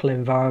local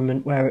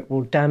environment, where it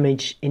will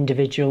damage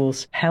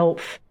individuals'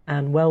 health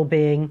and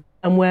well-being,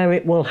 and where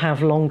it will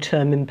have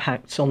long-term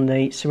impacts on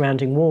the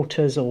surrounding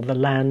waters or the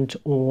land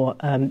or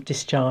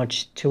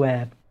discharge to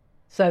air.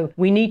 So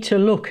we need to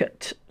look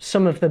at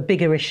some of the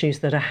bigger issues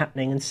that are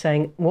happening and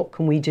saying, what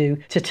can we do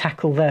to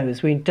tackle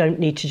those? We don't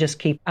need to just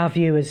keep our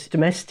view as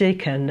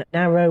domestic and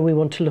narrow. We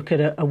want to look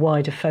at a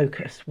wider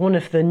focus. One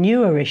of the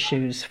newer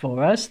issues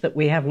for us that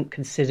we haven't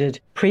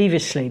considered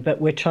previously, but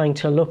we're trying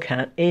to look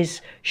at,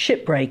 is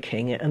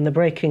shipbreaking and the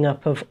breaking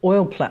up of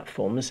oil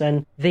platforms.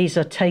 And these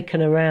are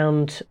taken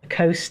around the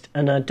coast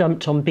and are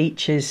dumped on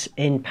beaches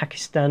in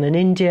Pakistan and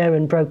India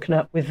and broken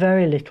up with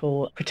very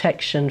little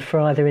protection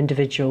for either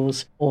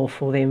individuals or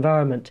for the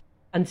environment.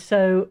 And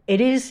so it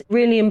is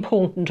really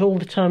important all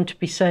the time to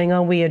be saying,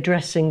 are we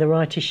addressing the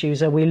right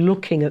issues? Are we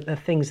looking at the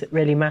things that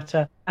really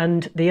matter?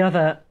 And the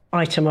other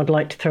item I'd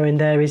like to throw in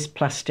there is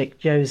plastic.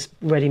 Joe's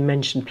already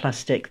mentioned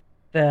plastic.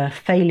 The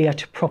failure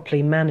to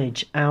properly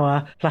manage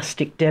our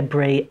plastic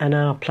debris and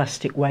our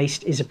plastic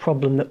waste is a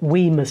problem that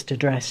we must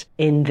address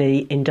in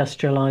the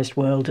industrialised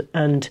world.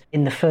 And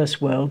in the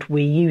first world,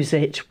 we use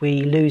it,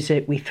 we lose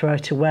it, we throw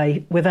it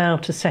away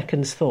without a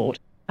second's thought.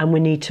 And we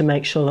need to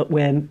make sure that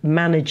we're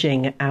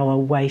managing our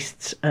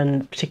wastes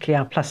and particularly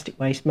our plastic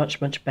waste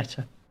much, much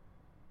better.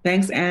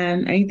 Thanks,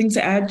 Anne. Anything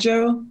to add,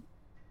 Joe?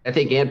 I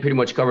think Anne pretty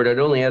much covered it. I'd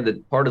only add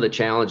that part of the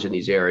challenge in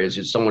these areas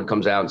is someone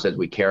comes out and says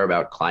we care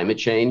about climate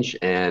change,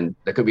 and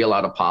there could be a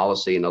lot of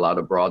policy and a lot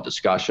of broad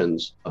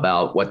discussions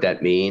about what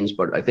that means.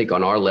 But I think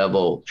on our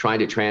level, trying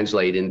to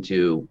translate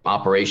into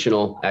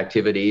operational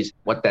activities,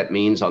 what that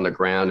means on the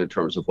ground in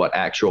terms of what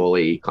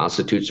actually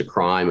constitutes a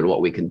crime and what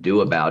we can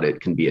do about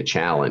it can be a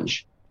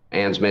challenge.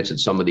 Anne's mentioned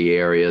some of the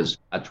areas.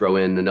 I'd throw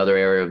in another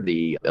area of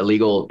the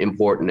illegal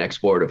import and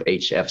export of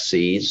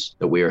HFCs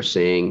that we are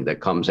seeing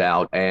that comes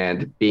out,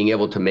 and being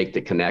able to make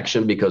the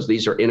connection, because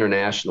these are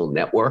international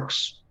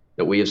networks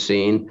that we have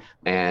seen,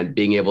 and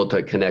being able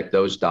to connect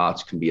those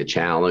dots can be a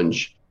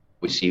challenge.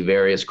 We see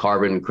various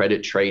carbon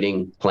credit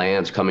trading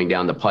plans coming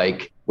down the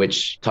pike,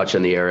 which touch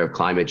on the area of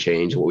climate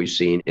change. What we've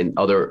seen in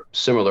other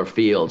similar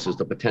fields is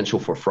the potential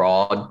for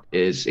fraud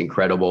is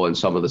incredible, and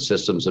some of the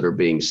systems that are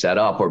being set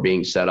up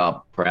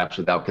perhaps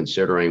without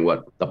considering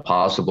what the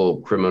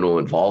possible criminal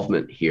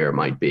involvement here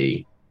might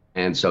be.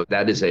 And so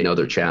that is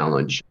another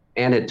challenge.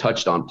 Anne had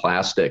touched on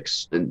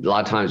plastics, and a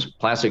lot of times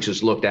plastics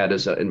is looked at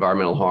as an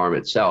environmental harm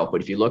itself.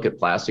 But if you look at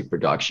plastic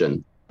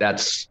production,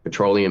 that's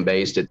petroleum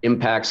based. It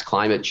impacts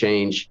climate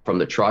change, from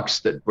the trucks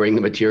that bring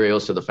the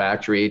materials to the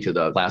factory, to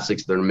the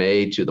plastics that are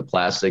made, to the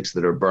plastics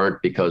that are burnt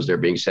because they're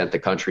being sent to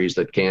countries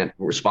that can't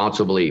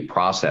responsibly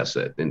process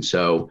it. And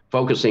so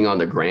focusing on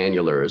the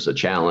granular is a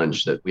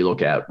challenge that we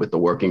look at with the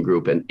working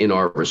group and in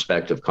our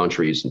respective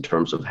countries in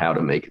terms of how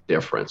to make a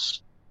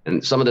difference.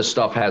 And some of this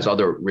stuff has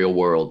other real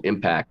world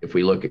impact. If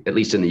we look at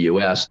least in the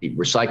US, the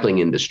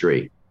recycling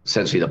industry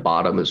essentially the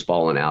bottom has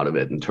fallen out of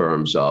it in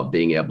terms of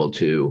being able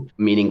to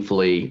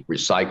meaningfully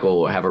recycle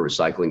or have a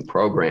recycling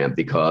program,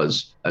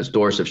 because as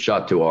doors have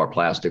shut to our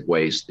plastic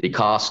waste, the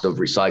cost of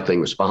recycling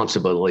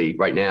responsibly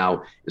right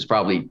now is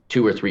probably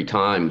 2 or 3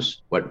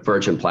 times what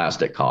virgin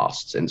plastic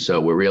costs. And so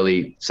we're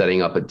really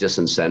setting up a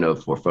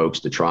disincentive for folks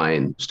to try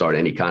and start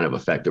any kind of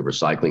effective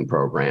recycling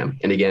program.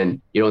 And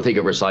again, you don't think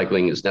of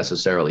recycling as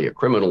necessarily a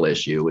criminal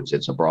issue.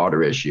 It's a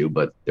broader issue,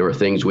 but there are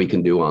things we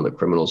can do on the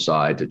criminal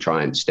side to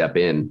try and step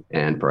in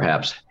and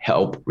perhaps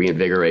help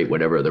reinvigorate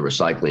whatever the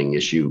recycling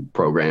issue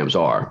programs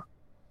are.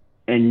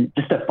 And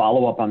just to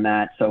follow up on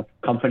that, so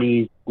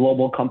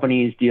global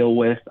companies deal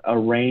with a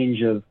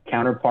range of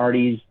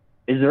counterparties.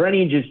 Is there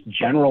any just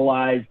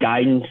generalized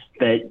guidance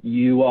that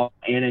you,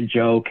 Ann and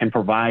Joe, can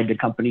provide to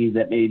companies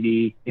that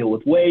maybe deal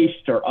with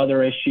waste or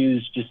other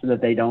issues, just so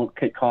that they don't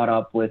get caught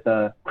up with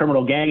a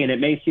criminal gang? And it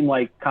may seem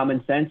like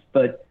common sense,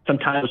 but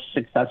sometimes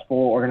successful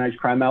organized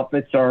crime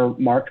outfits are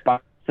marked by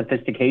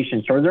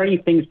sophistication. So are there any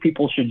things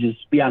people should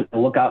just be on the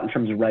lookout in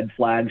terms of red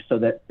flags so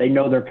that they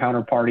know their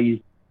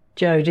counterparties?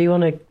 Joe, do you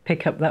want to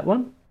pick up that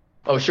one?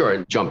 Oh,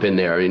 sure. Jump in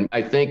there.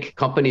 I think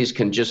companies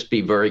can just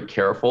be very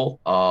careful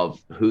of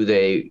who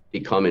they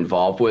become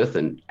involved with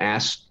and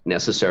ask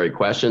necessary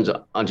questions,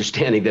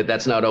 understanding that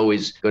that's not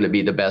always going to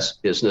be the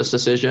best business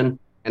decision.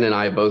 Ann and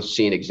I have both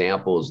seen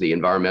examples. The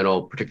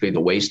environmental, particularly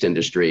the waste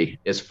industry,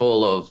 is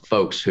full of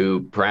folks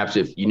who perhaps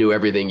if you knew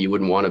everything, you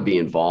wouldn't want to be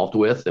involved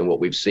with. And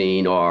what we've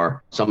seen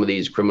are some of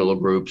these criminal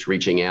groups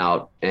reaching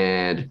out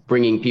and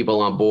bringing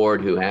people on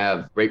board who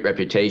have great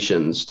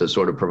reputations to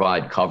sort of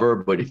provide cover.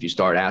 But if you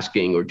start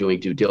asking or doing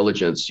due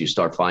diligence, you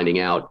start finding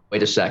out,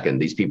 wait a second,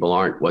 these people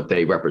aren't what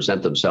they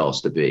represent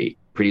themselves to be.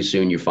 Pretty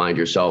soon you find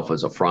yourself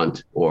as a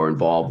front or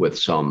involved with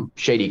some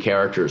shady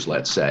characters,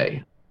 let's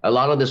say. A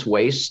lot of this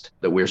waste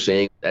that we're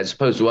seeing, as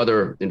opposed to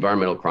other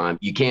environmental crime,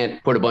 you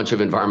can't put a bunch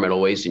of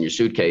environmental waste in your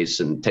suitcase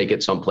and take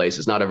it someplace.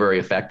 It's not a very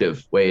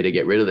effective way to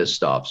get rid of this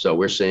stuff. So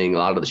we're seeing a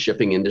lot of the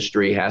shipping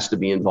industry has to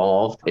be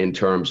involved in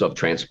terms of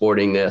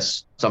transporting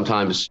this.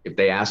 Sometimes if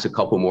they ask a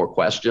couple more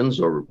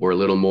questions or were a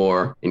little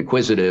more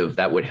inquisitive,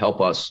 that would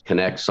help us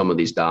connect some of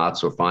these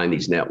dots or find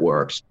these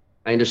networks.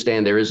 I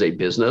understand there is a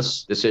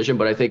business decision,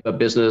 but I think a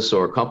business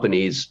or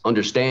companies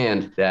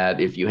understand that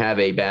if you have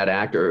a bad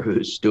actor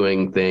who's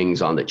doing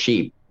things on the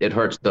cheap, it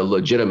hurts the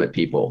legitimate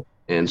people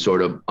and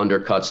sort of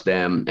undercuts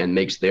them and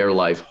makes their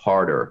life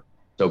harder.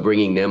 So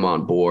bringing them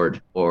on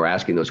board or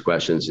asking those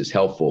questions is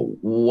helpful.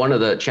 One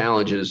of the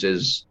challenges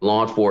is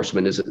law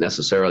enforcement isn't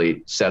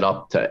necessarily set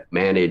up to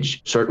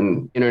manage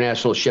certain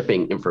international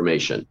shipping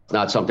information. It's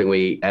not something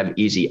we have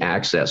easy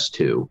access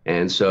to.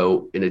 And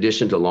so in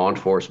addition to law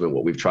enforcement,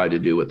 what we've tried to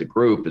do with the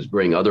group is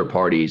bring other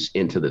parties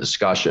into the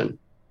discussion.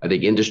 I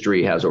think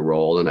industry has a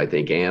role, and I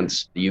think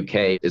ANTS, the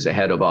UK, is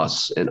ahead of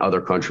us and other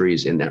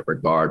countries in that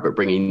regard, but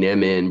bringing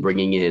them in,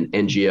 bringing in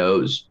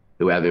NGOs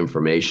who have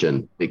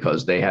information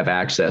because they have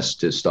access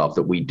to stuff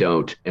that we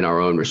don't in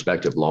our own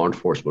respective law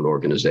enforcement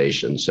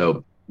organizations.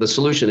 So the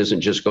solution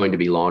isn't just going to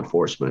be law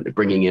enforcement,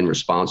 bringing in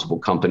responsible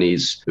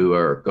companies who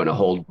are going to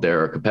hold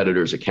their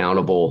competitors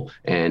accountable,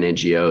 and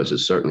NGOs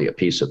is certainly a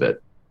piece of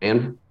it.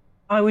 Ann?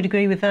 I would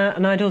agree with that.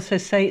 And I'd also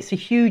say it's a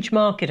huge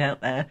market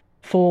out there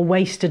for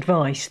waste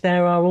advice.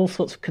 There are all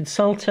sorts of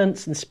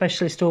consultants and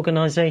specialist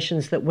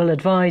organisations that will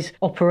advise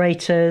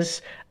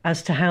operators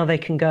as to how they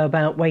can go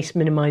about waste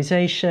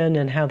minimisation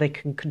and how they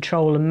can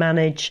control and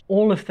manage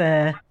all of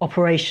their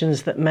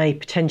operations that may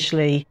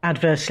potentially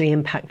adversely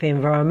impact the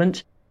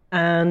environment.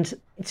 And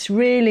it's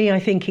really, I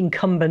think,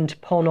 incumbent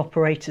upon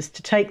operators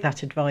to take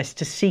that advice,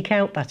 to seek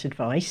out that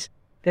advice.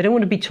 They don't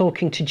want to be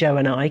talking to Joe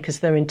and I because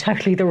they're in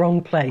totally the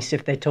wrong place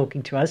if they're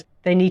talking to us.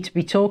 They need to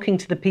be talking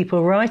to the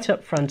people right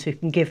up front who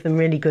can give them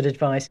really good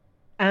advice.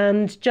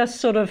 And just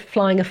sort of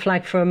flying a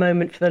flag for a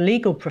moment for the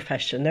legal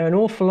profession. There are an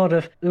awful lot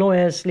of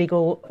lawyers,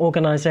 legal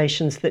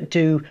organisations that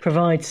do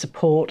provide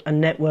support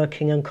and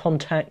networking and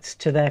contacts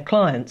to their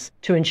clients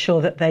to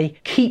ensure that they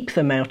keep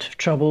them out of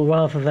trouble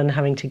rather than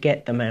having to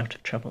get them out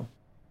of trouble.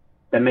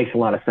 That makes a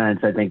lot of sense,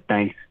 I think.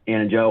 Thanks,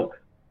 Ann and Joe.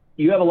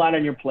 You have a lot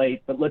on your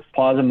plate, but let's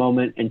pause a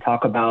moment and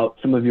talk about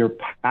some of your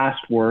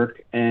past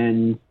work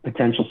and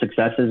potential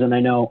successes. And I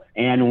know,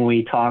 Ann, when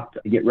we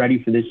talked to get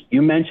ready for this,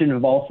 you mentioned,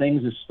 of all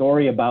things, a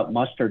story about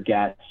mustard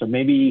gas. So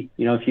maybe,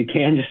 if you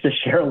can, just to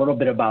share a little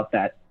bit about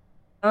that.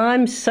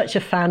 I'm such a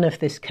fan of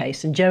this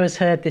case, and Joe has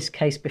heard this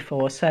case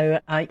before, so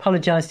I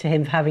apologise to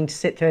him for having to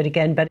sit through it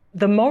again. But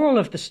the moral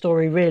of the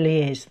story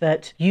really is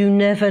that you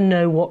never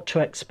know what to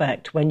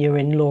expect when you're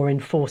in law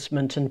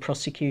enforcement and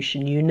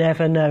prosecution. You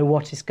never know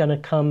what is going to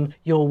come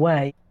your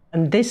way.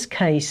 And this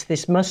case,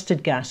 this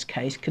mustard gas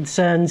case,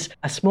 concerns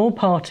a small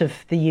part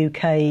of the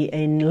UK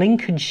in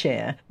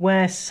Lincolnshire,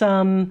 where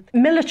some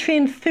military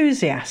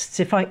enthusiasts,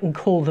 if I can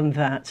call them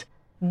that,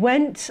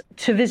 went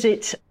to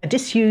visit a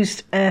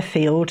disused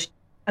airfield.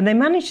 And they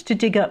managed to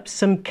dig up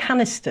some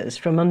canisters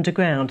from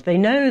underground. They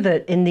know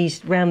that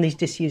around these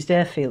disused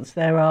airfields,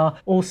 there are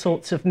all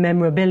sorts of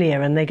memorabilia,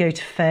 and they go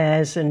to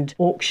fairs and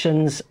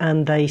auctions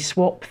and they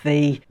swap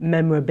the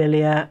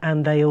memorabilia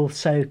and they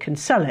also can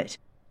sell it.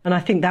 And I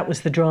think that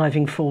was the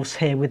driving force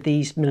here with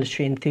these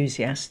military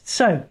enthusiasts.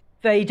 So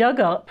they dug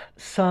up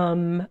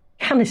some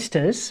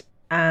canisters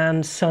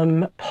and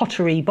some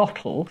pottery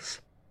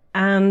bottles,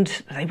 and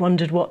they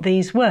wondered what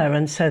these were.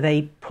 And so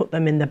they put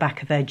them in the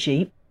back of their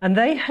Jeep. And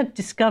they had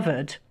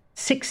discovered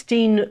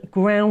 16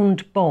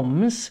 ground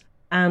bombs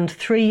and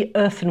 3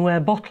 earthenware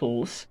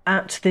bottles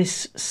at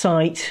this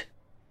site.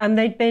 And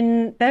they'd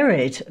been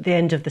buried at the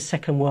end of the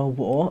Second World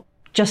War,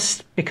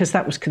 just because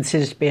that was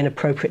considered to be an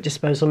appropriate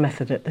disposal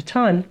method at the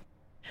time.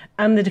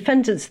 And the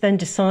defendants then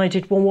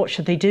decided, well, what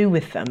should they do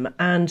with them?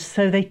 And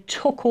so they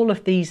took all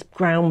of these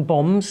ground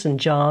bombs and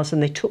jars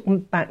and they took them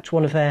back to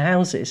one of their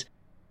houses.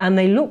 And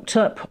they looked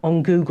up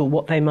on Google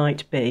what they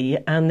might be,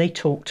 and they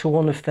talked to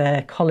one of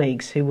their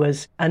colleagues who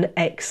was an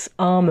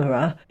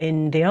ex-armourer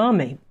in the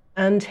army.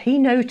 And he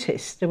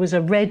noticed there was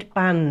a red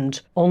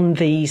band on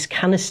these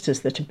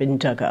canisters that had been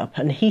dug up.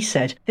 And he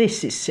said,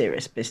 this is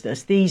serious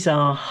business. These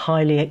are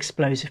highly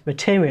explosive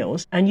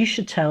materials, and you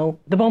should tell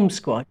the bomb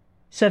squad.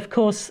 So, of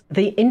course,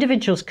 the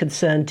individuals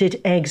concerned did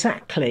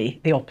exactly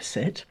the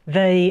opposite.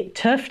 They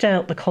turfed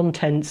out the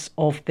contents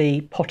of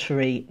the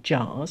pottery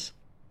jars,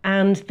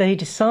 and they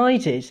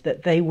decided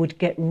that they would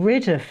get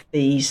rid of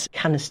these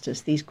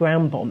canisters, these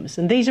ground bombs.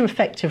 And these are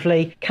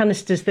effectively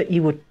canisters that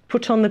you would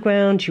put on the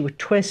ground, you would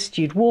twist,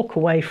 you'd walk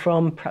away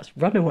from, perhaps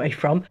run away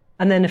from,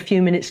 and then a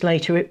few minutes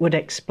later it would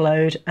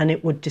explode and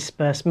it would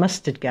disperse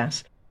mustard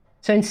gas.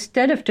 So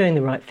instead of doing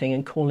the right thing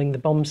and calling the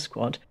bomb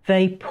squad,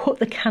 they put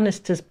the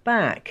canisters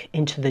back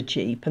into the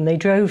Jeep and they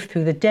drove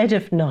through the dead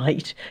of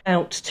night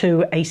out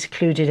to a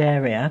secluded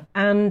area.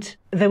 And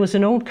there was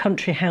an old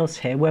country house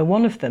here where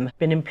one of them had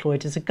been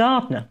employed as a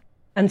gardener.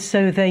 And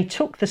so they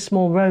took the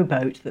small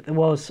rowboat that there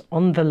was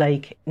on the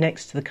lake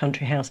next to the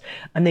country house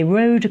and they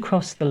rowed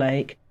across the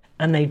lake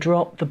and they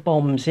dropped the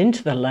bombs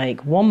into the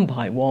lake one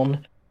by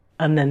one,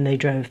 and then they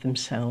drove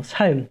themselves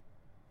home.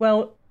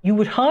 Well, you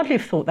would hardly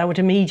have thought that would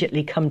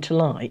immediately come to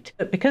light,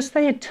 but because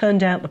they had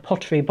turned out the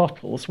pottery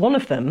bottles, one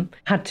of them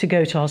had to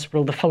go to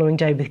hospital the following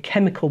day with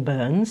chemical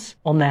burns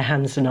on their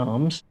hands and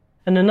arms,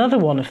 and another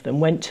one of them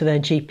went to their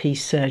GP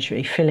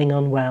surgery feeling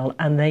unwell,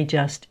 and they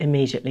just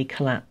immediately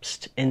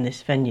collapsed in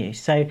this venue.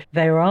 So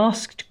they were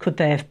asked, could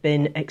they have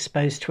been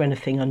exposed to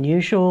anything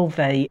unusual?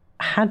 They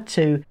had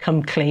to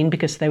come clean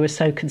because they were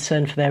so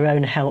concerned for their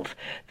own health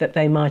that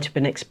they might have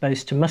been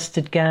exposed to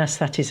mustard gas.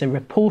 That is a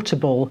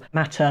reportable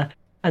matter.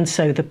 And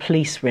so the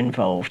police were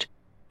involved.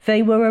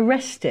 They were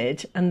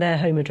arrested and their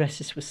home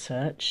addresses were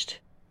searched.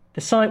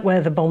 The site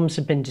where the bombs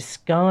had been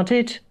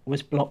discarded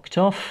was blocked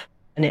off,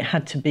 and it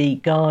had to be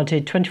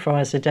guarded 24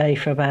 hours a day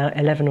for about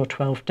 11 or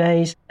 12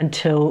 days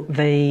until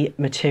the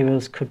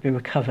materials could be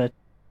recovered.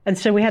 And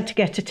so we had to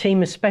get a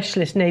team of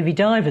specialist Navy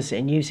divers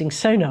in using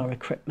sonar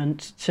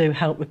equipment to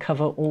help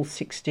recover all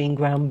 16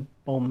 ground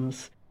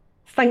bombs.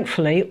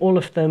 Thankfully, all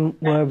of them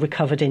were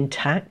recovered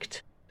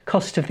intact. The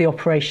cost of the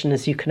operation,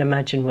 as you can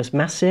imagine, was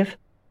massive.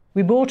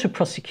 We brought a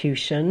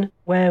prosecution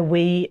where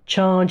we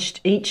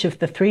charged each of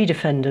the 3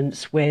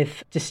 defendants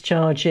with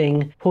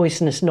discharging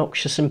poisonous,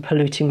 noxious and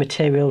polluting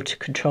material to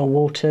control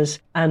waters,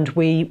 and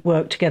we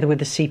worked together with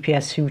the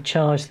CPS who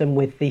charged them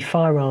with the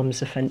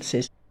firearms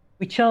offences.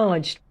 We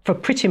charged, for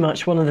pretty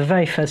much one of the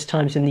very first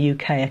times in the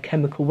UK, a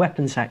Chemical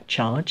Weapons Act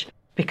charge,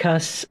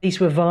 because these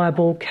were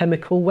viable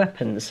chemical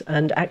weapons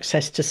and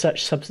access to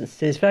such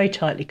substances very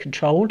tightly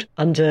controlled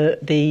under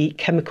the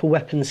Chemical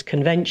Weapons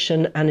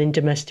Convention and in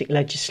domestic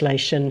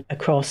legislation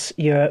across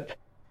Europe.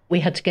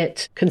 We had to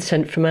get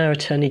consent from our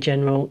Attorney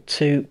General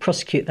to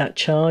prosecute that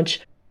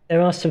charge.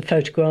 There are some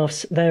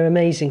photographs. They're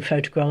amazing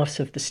photographs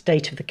of the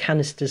state of the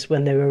canisters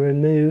when they were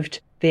removed,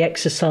 the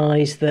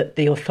exercise that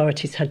the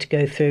authorities had to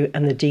go through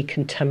and the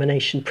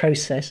decontamination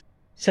process.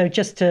 So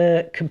just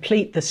to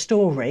complete the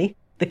story,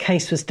 the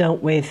case was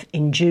dealt with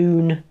in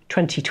June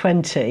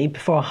 2020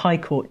 before a High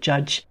Court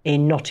judge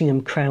in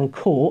Nottingham Crown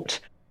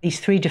Court. These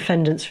 3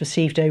 defendants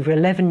received over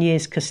 11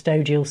 years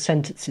custodial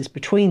sentences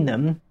between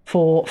them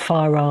for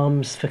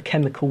firearms, for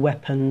chemical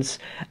weapons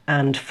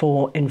and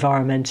for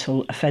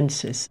environmental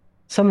offences.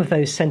 Some of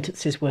those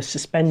sentences were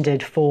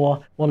suspended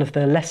for one of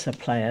the lesser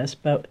players,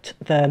 but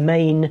the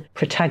main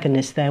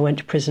protagonist there went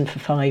to prison for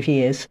 5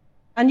 years.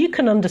 And you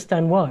can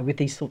understand why with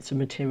these sorts of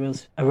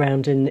materials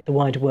around in the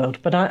wider world.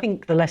 But I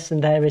think the lesson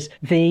there is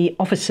the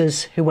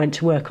officers who went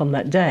to work on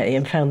that day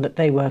and found that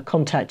they were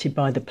contacted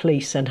by the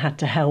police and had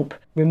to help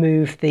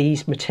remove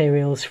these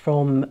materials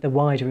from the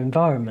wider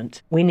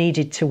environment. We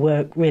needed to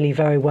work really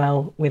very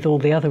well with all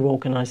the other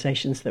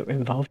organisations that were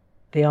involved.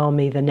 The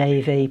Army, the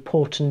Navy,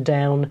 Porton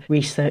Down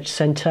Research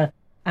Centre.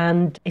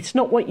 And it's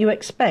not what you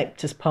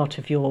expect as part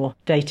of your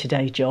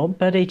day-to-day job,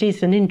 but it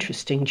is an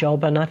interesting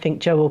job. And I think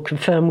Joe will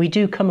confirm we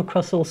do come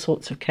across all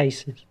sorts of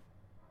cases.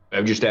 I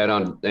would just add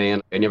on,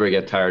 Diane, I never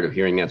get tired of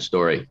hearing that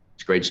story.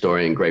 It's a great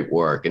story and great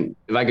work. And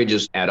if I could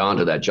just add on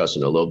to that,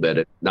 Justin, a little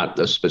bit, not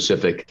the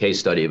specific case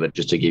study, but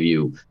just to give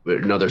you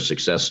another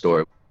success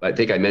story. I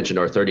think I mentioned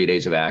our 30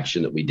 days of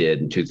action that we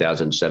did in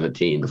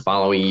 2017. The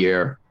following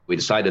year, we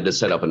decided to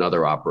set up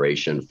another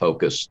operation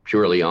focused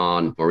purely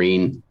on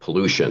marine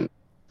pollution.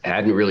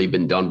 hadn't really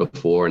been done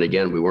before. And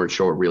again, we weren't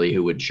sure really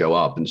who would show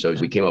up. And so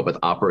we came up with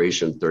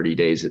Operation 30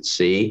 Days at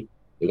Sea.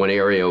 One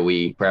area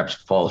we perhaps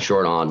fall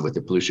short on with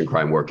the Pollution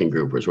Crime Working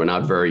Group is we're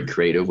not very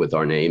creative with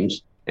our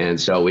names. And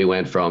so we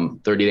went from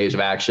 30 days of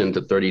action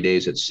to 30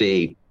 days at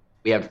sea.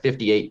 We have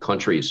 58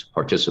 countries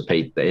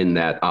participate in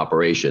that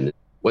operation.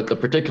 What the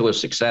particular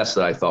success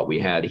that I thought we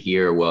had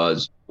here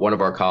was one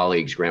of our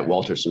colleagues, Grant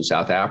Walters from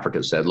South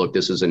Africa, said, look,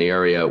 this is an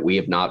area we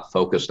have not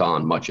focused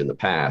on much in the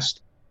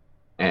past.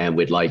 And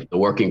we'd like the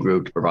working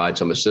group to provide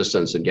some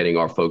assistance in getting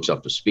our folks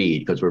up to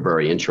speed because we're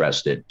very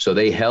interested. So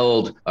they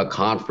held a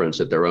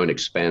conference at their own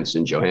expense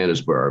in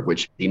Johannesburg,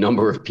 which the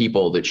number of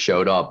people that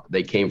showed up,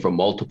 they came from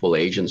multiple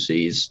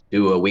agencies,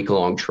 do a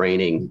week-long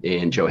training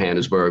in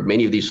Johannesburg.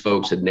 Many of these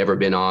folks had never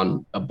been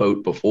on a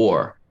boat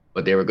before,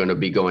 but they were going to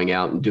be going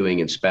out and doing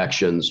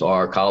inspections.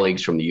 Our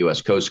colleagues from the U.S.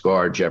 Coast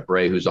Guard, Jeff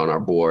Bray, who's on our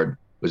board,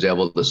 was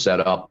able to set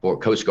up for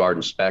Coast Guard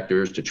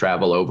inspectors to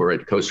travel over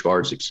at Coast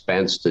Guard's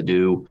expense to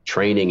do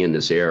training in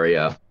this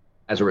area.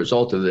 As a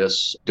result of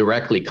this,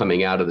 directly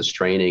coming out of this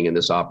training and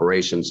this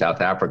operation,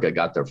 South Africa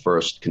got their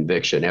first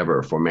conviction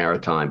ever for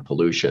maritime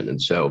pollution.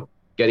 And so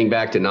getting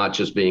back to not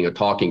just being a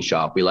talking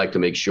shop, we like to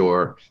make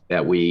sure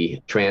that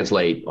we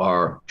translate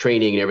our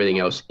training and everything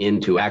else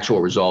into actual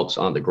results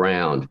on the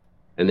ground.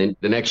 And then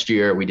the next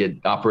year, we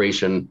did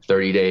Operation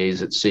 30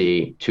 Days at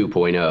Sea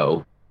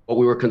 2.0. What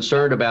we were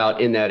concerned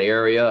about in that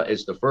area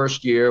is the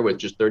first year with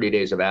just 30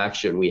 days of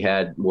action, we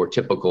had more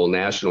typical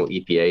national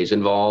EPAs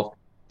involved.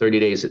 30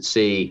 Days at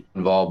Sea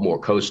involved more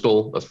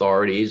coastal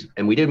authorities,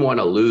 and we didn't want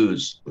to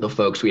lose the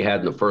folks we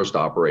had in the first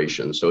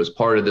operation. So as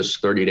part of this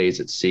 30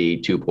 Days at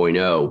Sea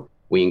 2.0,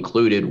 we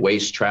included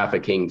waste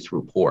trafficking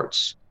through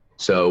ports.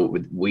 So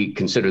we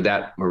consider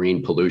that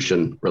marine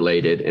pollution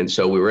related. And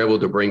so we were able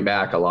to bring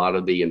back a lot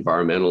of the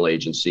environmental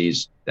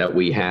agencies that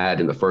we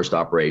had in the first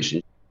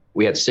operation.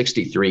 We had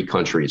 63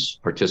 countries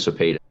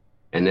participate.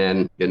 And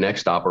then the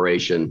next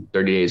operation,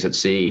 30 Days at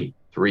Sea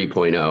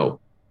 3.0,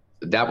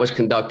 that was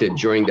conducted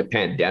during the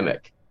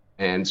pandemic.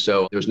 And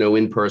so there's no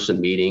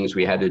in-person meetings.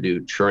 We had to do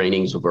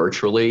trainings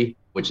virtually,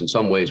 which in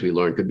some ways we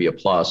learned could be a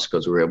plus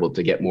because we were able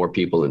to get more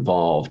people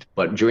involved.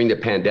 But during the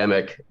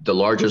pandemic, the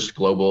largest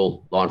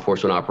global law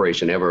enforcement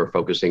operation ever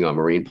focusing on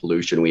marine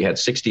pollution, we had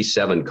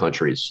 67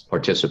 countries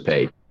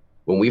participate.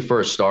 When we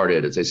first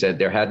started, as I said,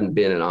 there hadn't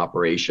been an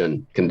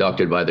operation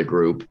conducted by the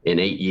group in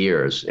 8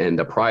 years. And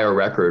the prior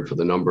record for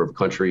the number of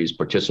countries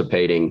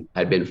participating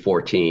had been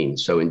 14.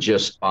 So in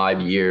just 5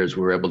 years,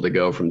 we were able to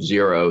go from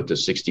 0 to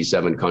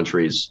 67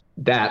 countries.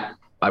 That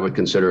I would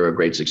consider a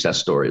great success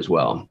story as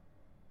well.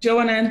 Joe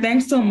and Ann,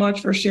 thanks so much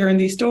for sharing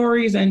these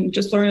stories and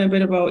just learning a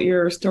bit about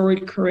your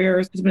storied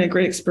careers. It's been a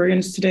great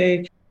experience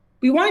today.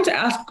 We wanted to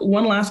ask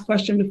one last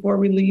question before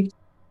we leave.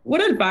 What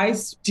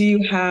advice do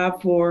you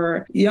have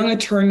for young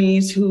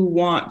attorneys who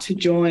want to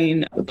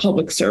join the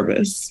public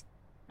service?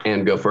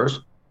 And go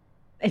first.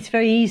 It's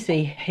very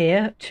easy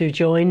here to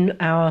join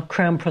our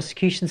Crown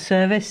Prosecution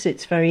Service.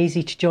 It's very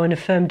easy to join a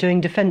firm doing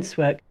defence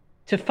work.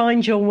 To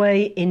find your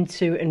way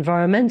into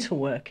environmental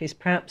work is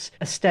perhaps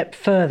a step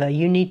further.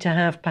 You need to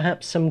have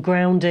perhaps some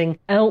grounding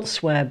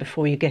elsewhere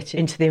before you get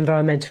into the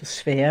environmental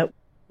sphere.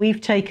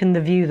 We've taken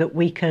the view that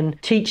we can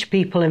teach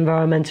people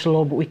environmental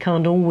law, but we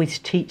can't always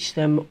teach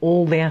them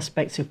all the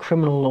aspects of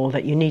criminal law,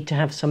 that you need to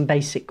have some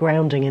basic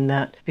grounding in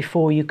that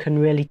before you can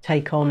really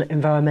take on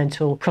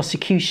environmental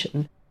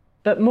prosecution.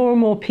 But more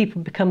and more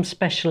people become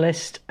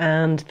specialists,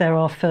 and there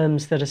are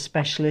firms that are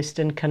specialist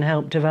and can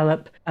help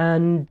develop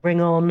and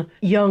bring on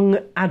young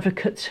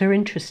advocates who are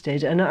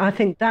interested. And I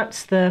think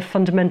that's the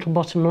fundamental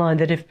bottom line,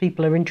 that if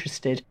people are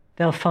interested,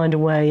 they'll find a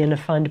way and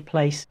find a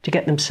place to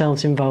get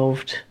themselves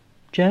involved.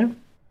 Joe?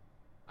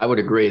 I would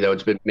agree, though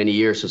it's been many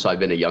years since I've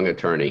been a young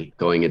attorney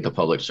going into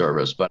public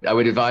service, but I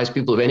would advise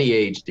people of any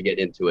age to get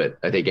into it.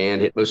 I think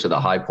Ann hit most of the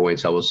high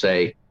points. I will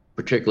say,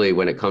 particularly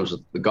when it comes to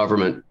the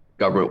government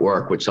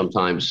work, which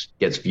sometimes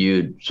gets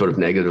viewed sort of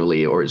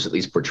negatively or is at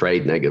least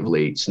portrayed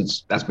negatively.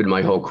 Since that's been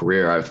my whole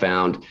career, I've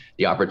found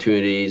the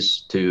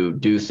opportunities to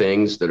do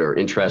things that are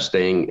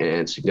interesting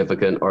and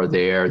significant are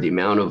there. The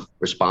amount of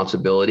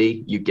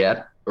responsibility you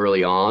get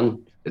early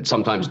on, it's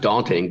sometimes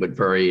daunting, but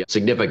very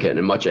significant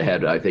and much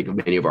ahead, I think, of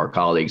many of our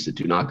colleagues that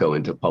do not go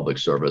into public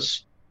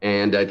service.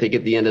 And I think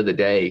at the end of the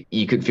day,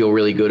 you could feel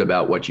really good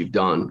about what you've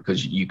done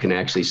because you can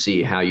actually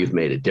see how you've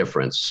made a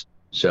difference.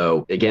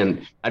 So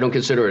again, I don't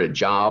consider it a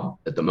job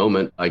at the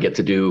moment. I get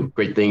to do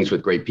great things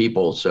with great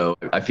people. So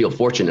I feel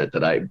fortunate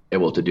that I'm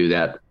able to do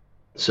that.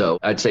 So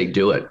I'd say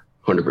do it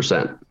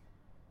 100%.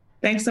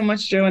 Thanks so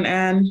much, Joe and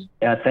Ann.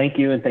 Yeah, thank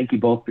you. And thank you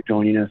both for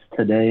joining us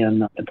today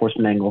on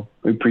Enforcement Angle.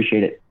 We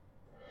appreciate it.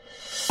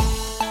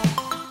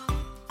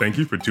 Thank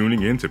you for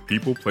tuning in to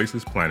People,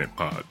 Places, Planet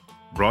Pod,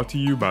 brought to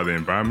you by the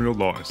Environmental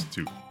Law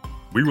Institute.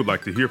 We would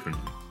like to hear from you,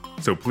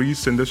 so please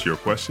send us your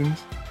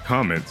questions,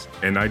 comments,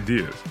 and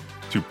ideas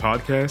to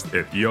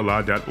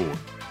podcast@eli.org.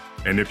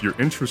 And if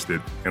you're interested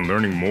in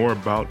learning more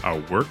about our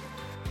work,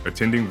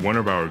 attending one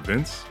of our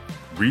events,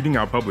 reading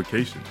our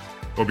publications,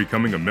 or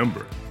becoming a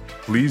member,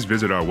 please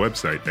visit our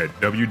website at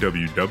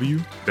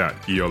www.eli.org.